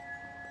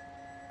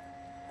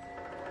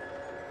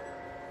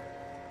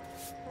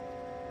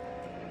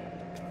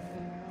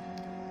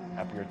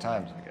 Happier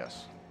times, I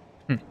guess.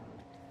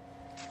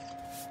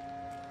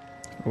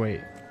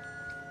 Wait.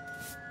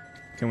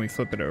 Can we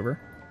flip it over?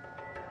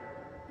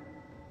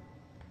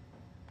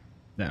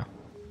 No.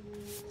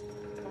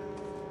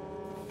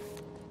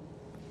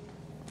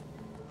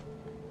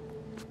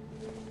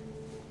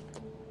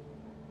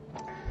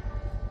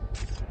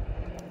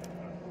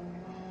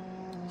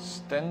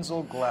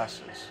 Stenzel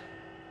glasses.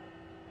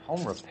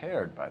 Home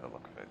repaired by the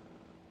look of it.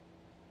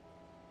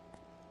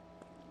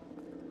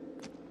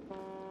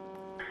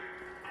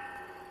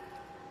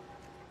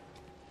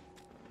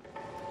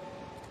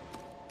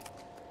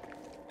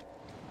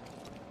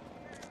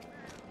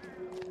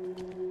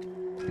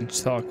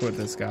 Let's talk with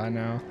this guy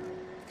now.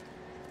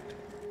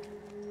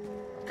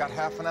 I've got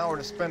half an hour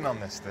to spend on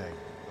this thing.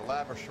 The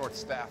lab are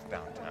short-staffed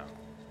downtown.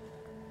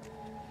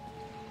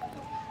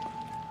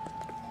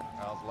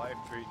 How's life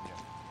treating you?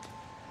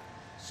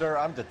 Sir,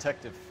 I'm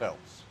Detective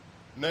Phelps.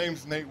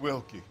 Name's Nate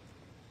Wilkie.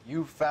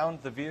 You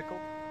found the vehicle?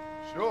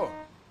 Sure.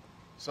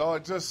 Saw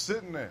it just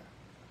sitting there.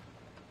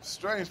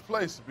 Strange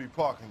place to be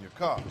parking your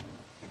car.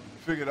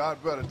 Figured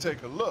I'd better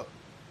take a look.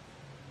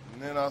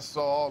 And then I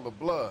saw all the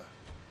blood.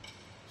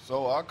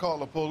 So I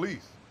called the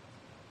police.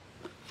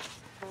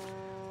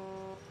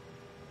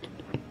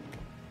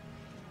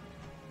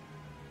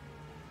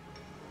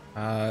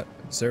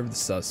 Observe the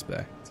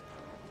suspect.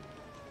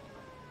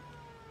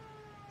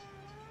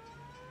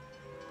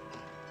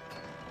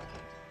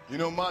 You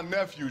know, my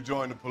nephew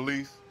joined the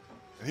police,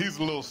 and he's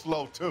a little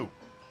slow, too.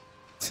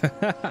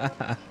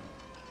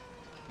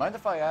 Mind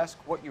if I ask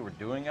what you were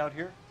doing out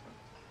here?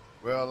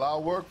 Well, I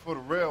work for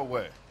the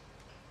railway.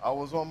 I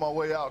was on my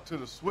way out to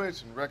the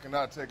switch and reckoned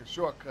I'd take a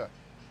shortcut.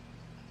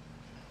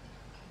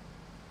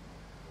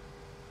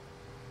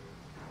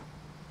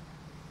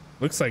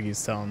 Looks like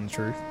he's telling the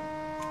truth.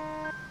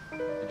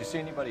 Did you see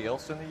anybody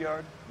else in the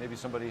yard? Maybe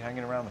somebody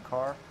hanging around the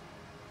car?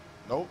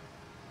 Nope.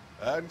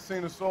 I hadn't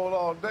seen a soul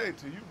all day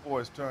till you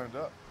boys turned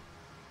up.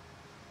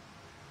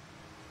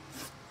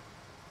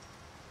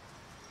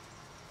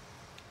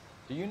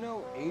 Do you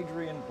know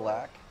Adrian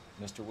Black,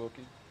 Mr.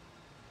 Wilkie?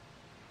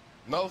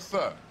 No,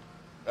 sir.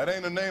 That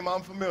ain't a name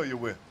I'm familiar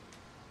with.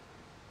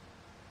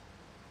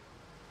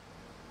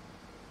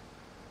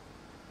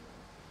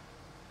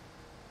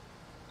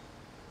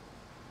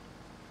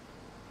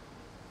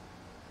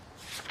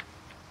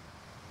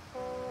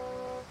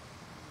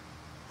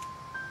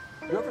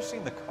 You ever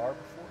seen the car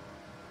before?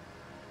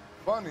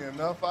 Funny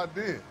enough, I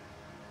did.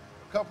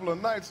 A couple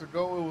of nights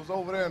ago, it was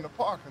over there in the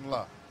parking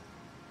lot.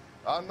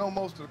 I know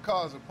most of the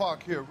cars that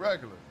park here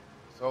regularly,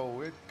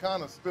 so it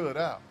kind of stood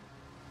out.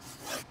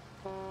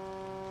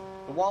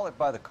 The wallet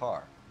by the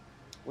car.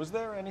 Was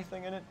there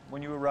anything in it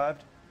when you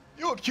arrived?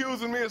 You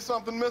accusing me of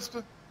something,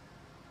 mister?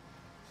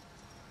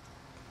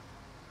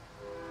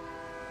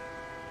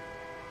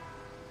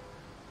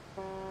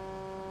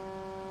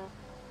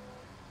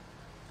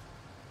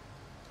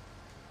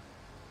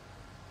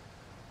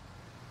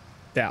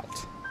 knocked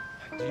out.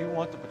 Do you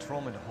want the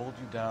patrolman to hold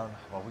you down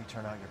while we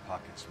turn out your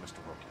pockets, Mr.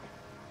 Wilkie?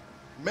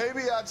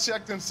 Maybe I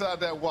checked inside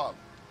that wallet.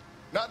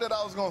 Not that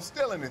I was gonna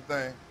steal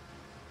anything.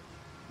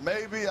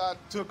 Maybe I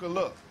took a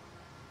look.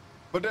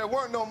 But there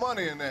weren't no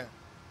money in there.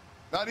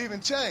 Not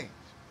even change.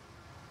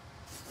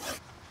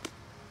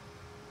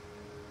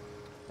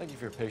 Thank you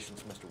for your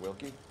patience, Mr.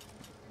 Wilkie.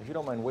 If you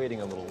don't mind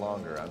waiting a little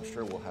longer, I'm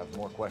sure we'll have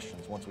more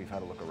questions once we've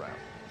had a look around.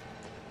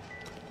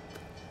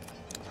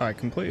 Oh, I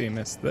completely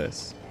missed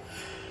this.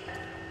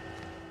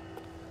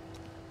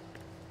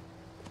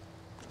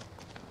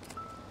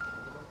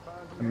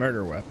 A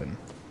murder weapon.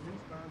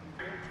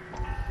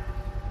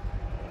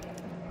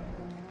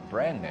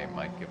 Brand name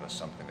might give us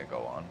something to go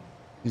on.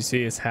 You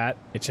see his hat?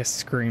 It just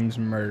screams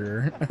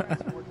murder.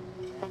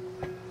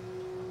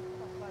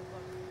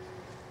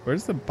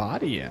 Where's the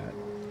body at?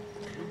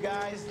 You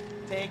guys,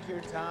 take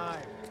your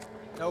time.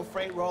 No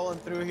freight rolling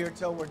through here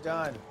till we're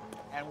done.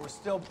 And we're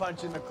still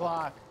punching the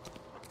clock.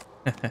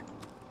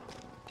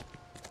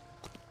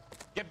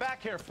 Get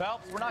back here,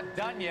 Phelps. We're not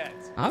done yet.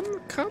 I'm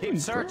coming. Keep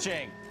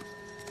searching.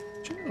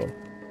 Chill.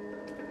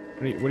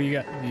 What do you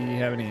got? Do you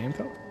have any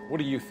info? What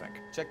do you think?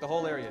 Check the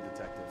whole area,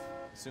 Detective.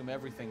 Assume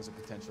everything's a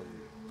potential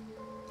lead.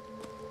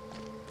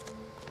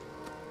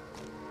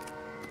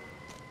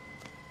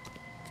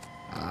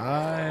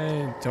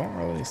 I don't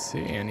really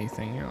see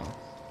anything else.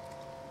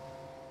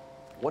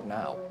 What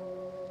now?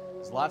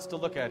 There's lots to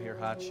look at here,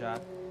 Hotshot.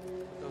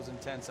 Put those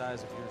intense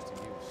eyes of yours to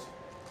use.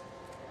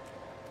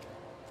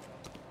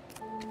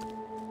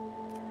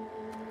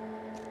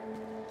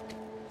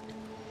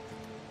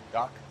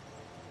 Doc?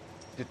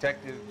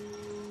 Detective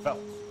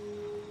Phelps.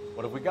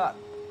 What have we got?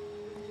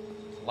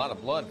 A lot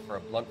of blood for a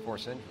blunt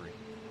force injury.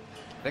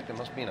 The victim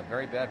must be in a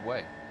very bad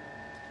way.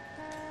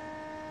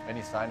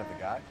 Any sign of the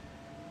guy?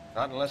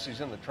 Not unless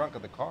he's in the trunk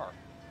of the car.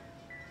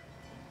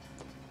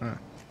 Huh.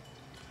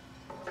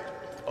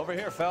 Over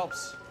here,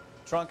 Phelps.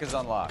 Trunk is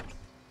unlocked.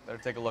 Better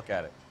take a look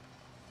at it.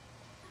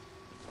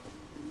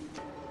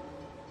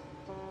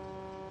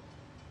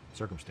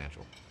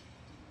 Circumstantial.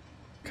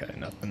 Okay,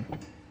 nothing.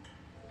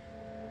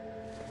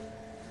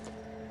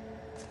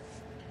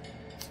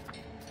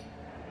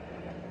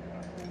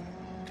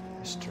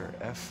 Mr.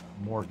 F.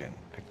 Morgan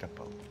picked up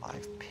a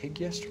live pig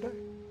yesterday?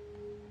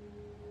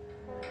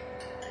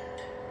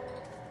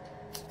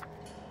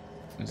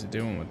 What's it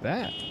doing with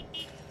that?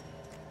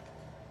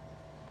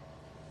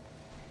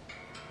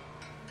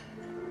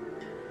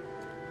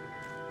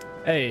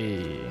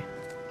 Hey.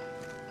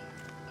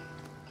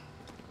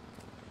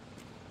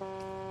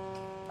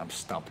 I'm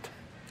stumped.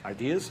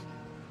 Ideas?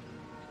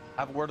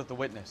 Have a word with the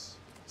witness.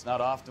 It's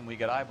not often we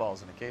get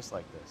eyeballs in a case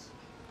like this.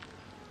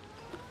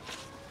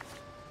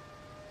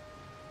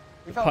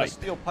 We found a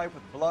steel pipe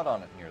with blood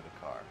on it near the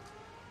car.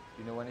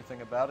 Do you know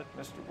anything about it,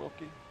 Mr.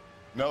 Wilkie?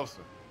 No,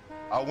 sir.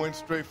 I went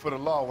straight for the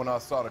law when I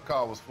saw the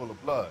car was full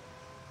of blood.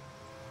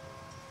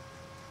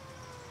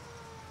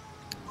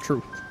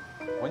 Truth.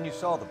 When you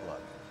saw the blood,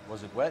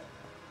 was it wet,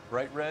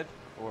 bright red,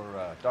 or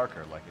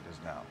darker like it is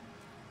now?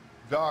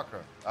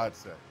 Darker, I'd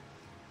say.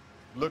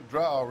 Looked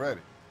dry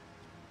already.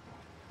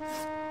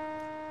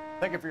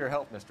 Thank you for your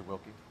help, Mr.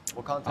 Wilkie.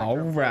 We'll contact All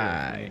your employer if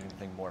right. we need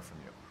anything more from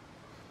you.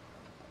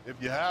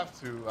 If you have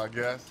to, I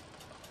guess.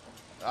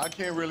 I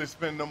can't really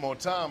spend no more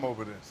time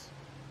over this.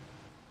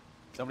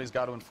 Somebody's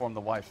got to inform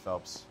the wife,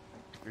 Phelps.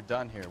 If you're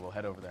done here, we'll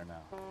head over there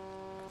now.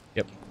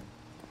 Yep.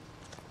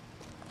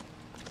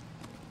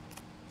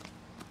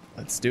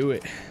 Let's do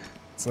it.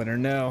 Let's let her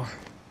know.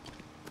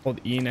 Hold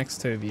E next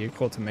to a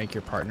vehicle to make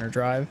your partner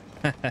drive.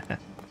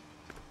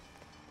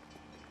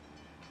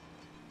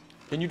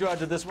 Can you drive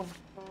to this one?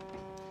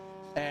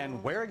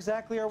 And where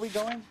exactly are we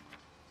going?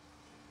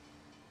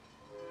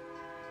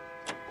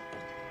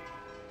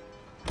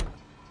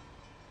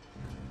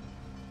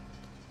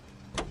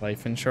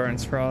 Life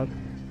insurance fraud.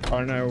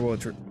 Partner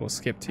will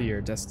skip to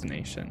your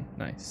destination.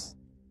 Nice.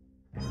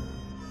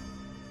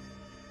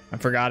 I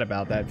forgot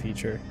about that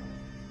feature.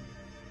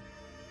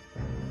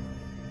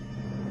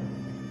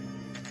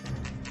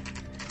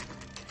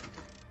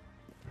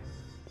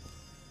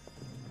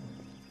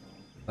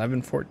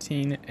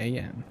 $11:14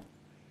 a.m.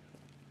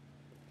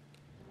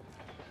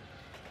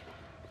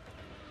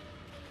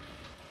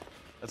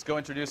 Let's go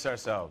introduce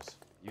ourselves.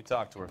 You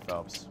talk to her,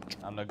 Phelps.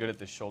 I'm no good at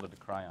this shoulder to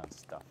cry on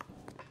stuff.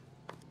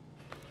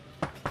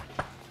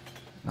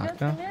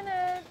 Knocked out.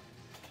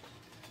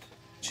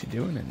 What's she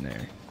doing in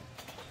there?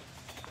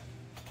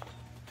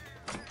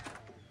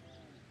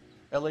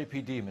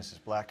 LAPD,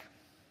 Mrs. Black.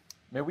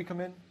 May we come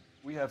in?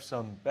 We have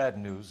some bad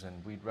news,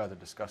 and we'd rather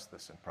discuss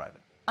this in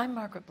private. I'm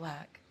Margaret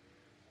Black.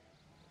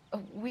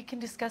 We can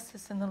discuss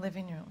this in the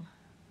living room.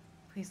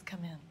 Please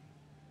come in.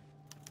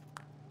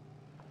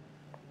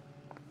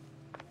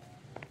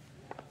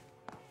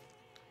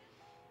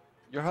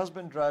 Your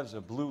husband drives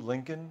a blue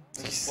Lincoln, Mrs.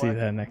 You Black? see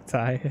that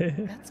necktie?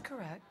 That's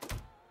correct.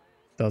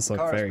 Does The look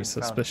car has very been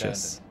found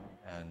suspicious.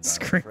 abandoned, and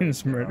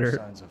Screams I'm afraid there are murder.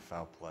 signs of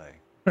foul play.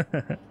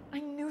 I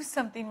knew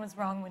something was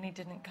wrong when he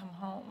didn't come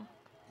home.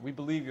 We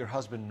believe your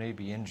husband may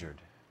be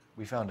injured.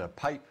 We found a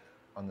pipe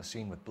on the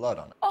scene with blood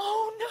on it.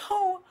 Oh,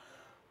 no!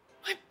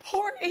 My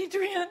poor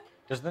Adrian.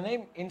 Does the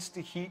name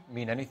Insta-Heat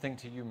mean anything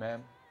to you,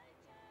 ma'am?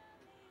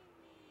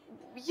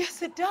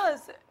 Yes, it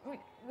does.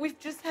 We've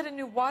just had a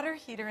new water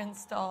heater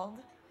installed.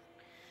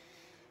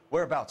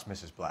 Whereabouts,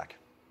 Mrs. Black?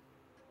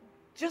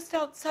 Just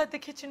outside the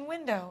kitchen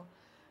window,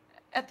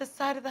 at the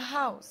side of the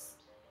house.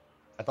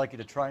 I'd like you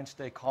to try and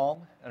stay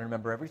calm and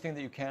remember everything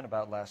that you can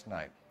about last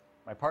night.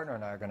 My partner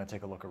and I are going to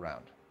take a look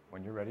around.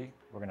 When you're ready,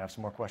 we're going to have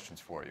some more questions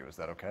for you. Is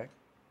that okay?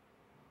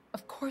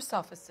 Of course,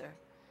 officer.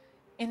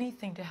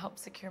 Anything to help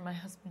secure my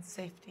husband's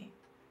safety.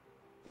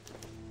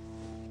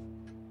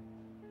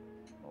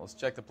 Well, let's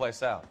check the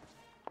place out.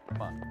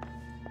 Come on.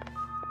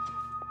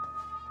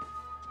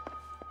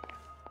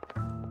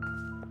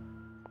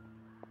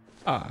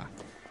 Ah.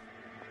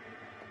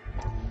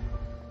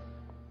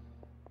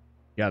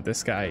 Got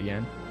this guy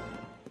again.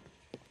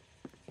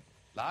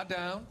 Lie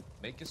down,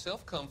 make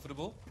yourself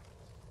comfortable.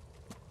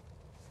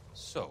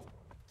 So,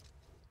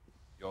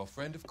 you're a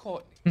friend of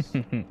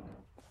Courtney's?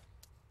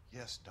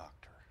 Yes,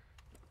 Doctor.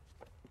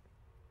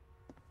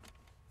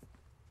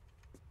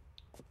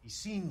 He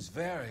seems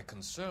very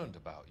concerned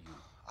about you.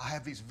 I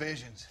have these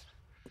visions.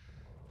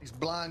 These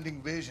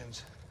blinding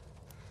visions.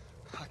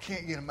 I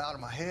can't get them out of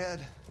my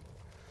head.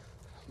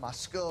 My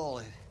skull,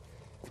 it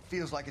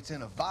feels like it's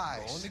in a vice.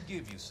 I want to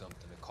give you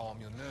something to calm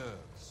your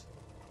nerves.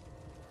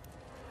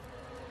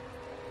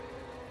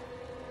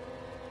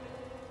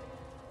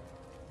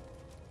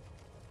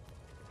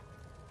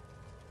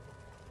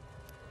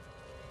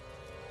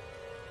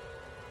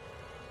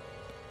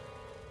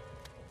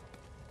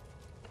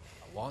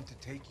 I want to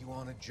take you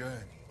on a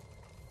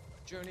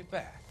journey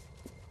back.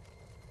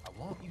 I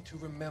want you to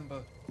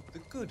remember the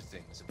good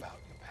things about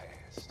your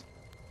past,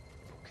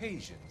 the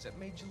occasions that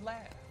made you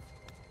laugh,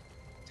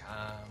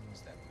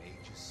 times that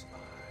made you smile.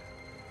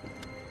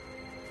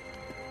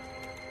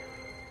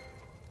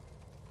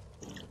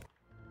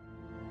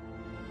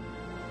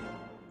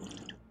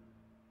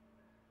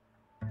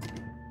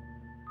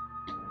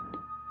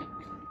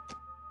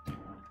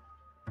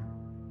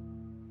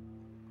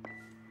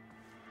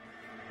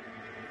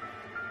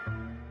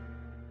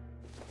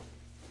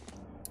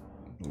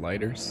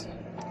 Lighters.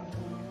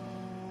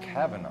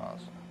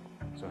 Kavanaugh's.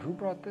 So who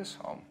brought this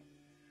home?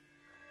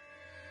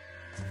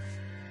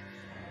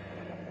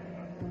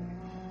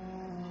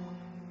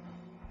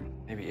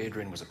 Maybe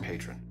Adrian was a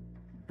patron.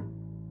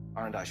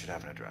 R&I should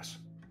have an address.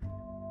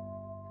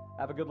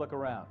 Have a good look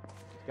around.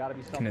 There's gotta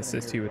be something. Can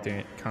assist you with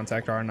the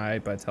contact R&I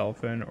by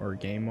telephone or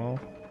game wall.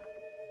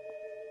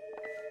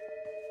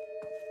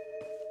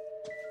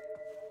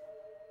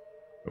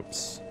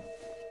 Oops.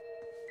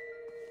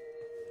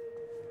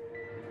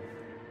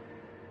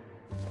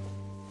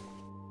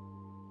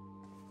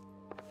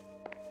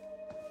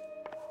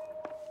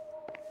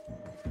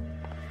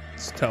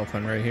 It's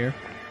telephone right here.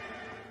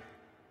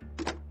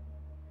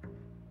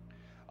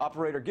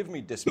 Operator, give me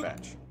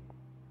dispatch.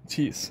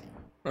 Jeez.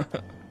 Putting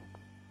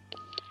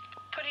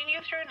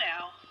you through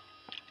now.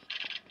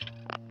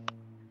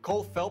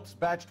 Cole Phelps,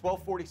 badge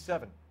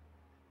 1247.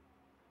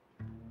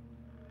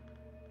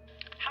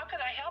 How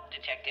can I help,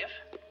 Detective?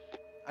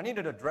 I need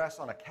an address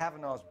on a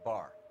Kavanaugh's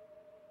bar.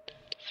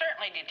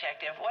 Certainly,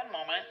 Detective. One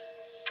moment.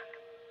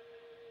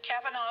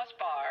 Kavanaugh's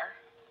Bar,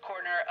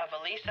 corner of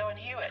Aliso and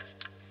Hewitt.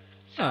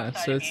 Ah,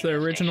 so it's the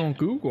original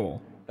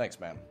Google. Thanks,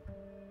 ma'am.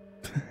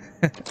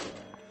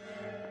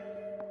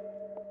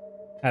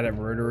 Had a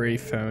rotary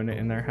phone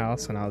in their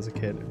house when I was a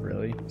kid.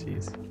 Really?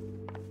 Jeez.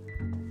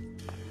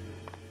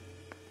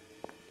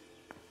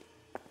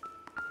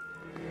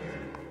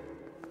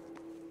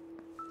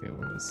 It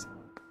was.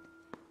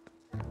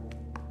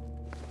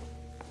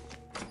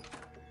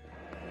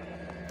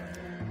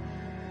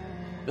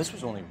 This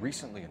was only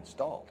recently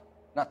installed,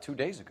 not 2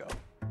 days ago.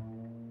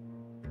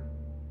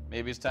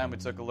 Maybe it's time we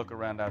took a look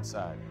around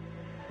outside.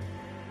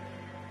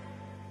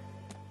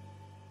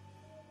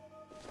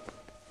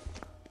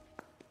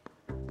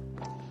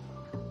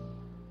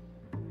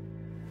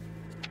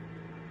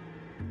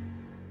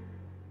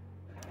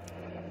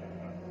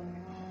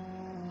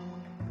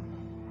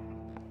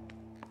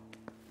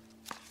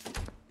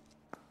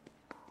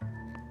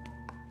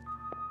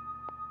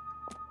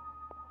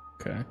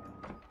 Okay.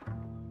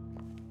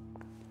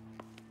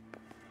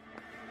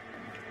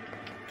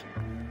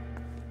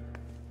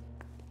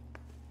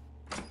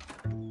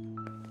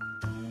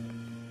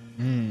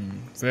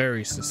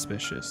 Very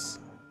suspicious.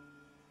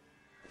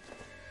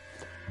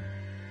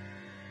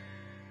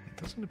 It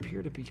doesn't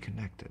appear to be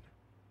connected.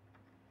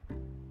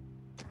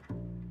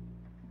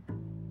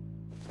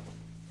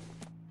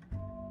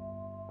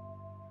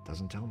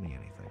 Doesn't tell me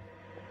anything.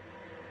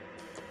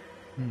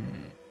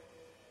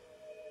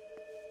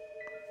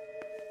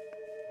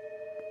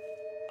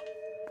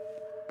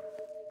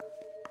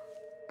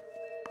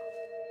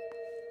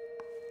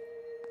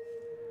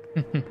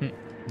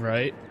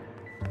 Right?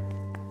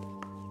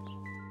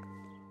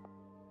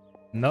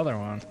 Another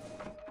one.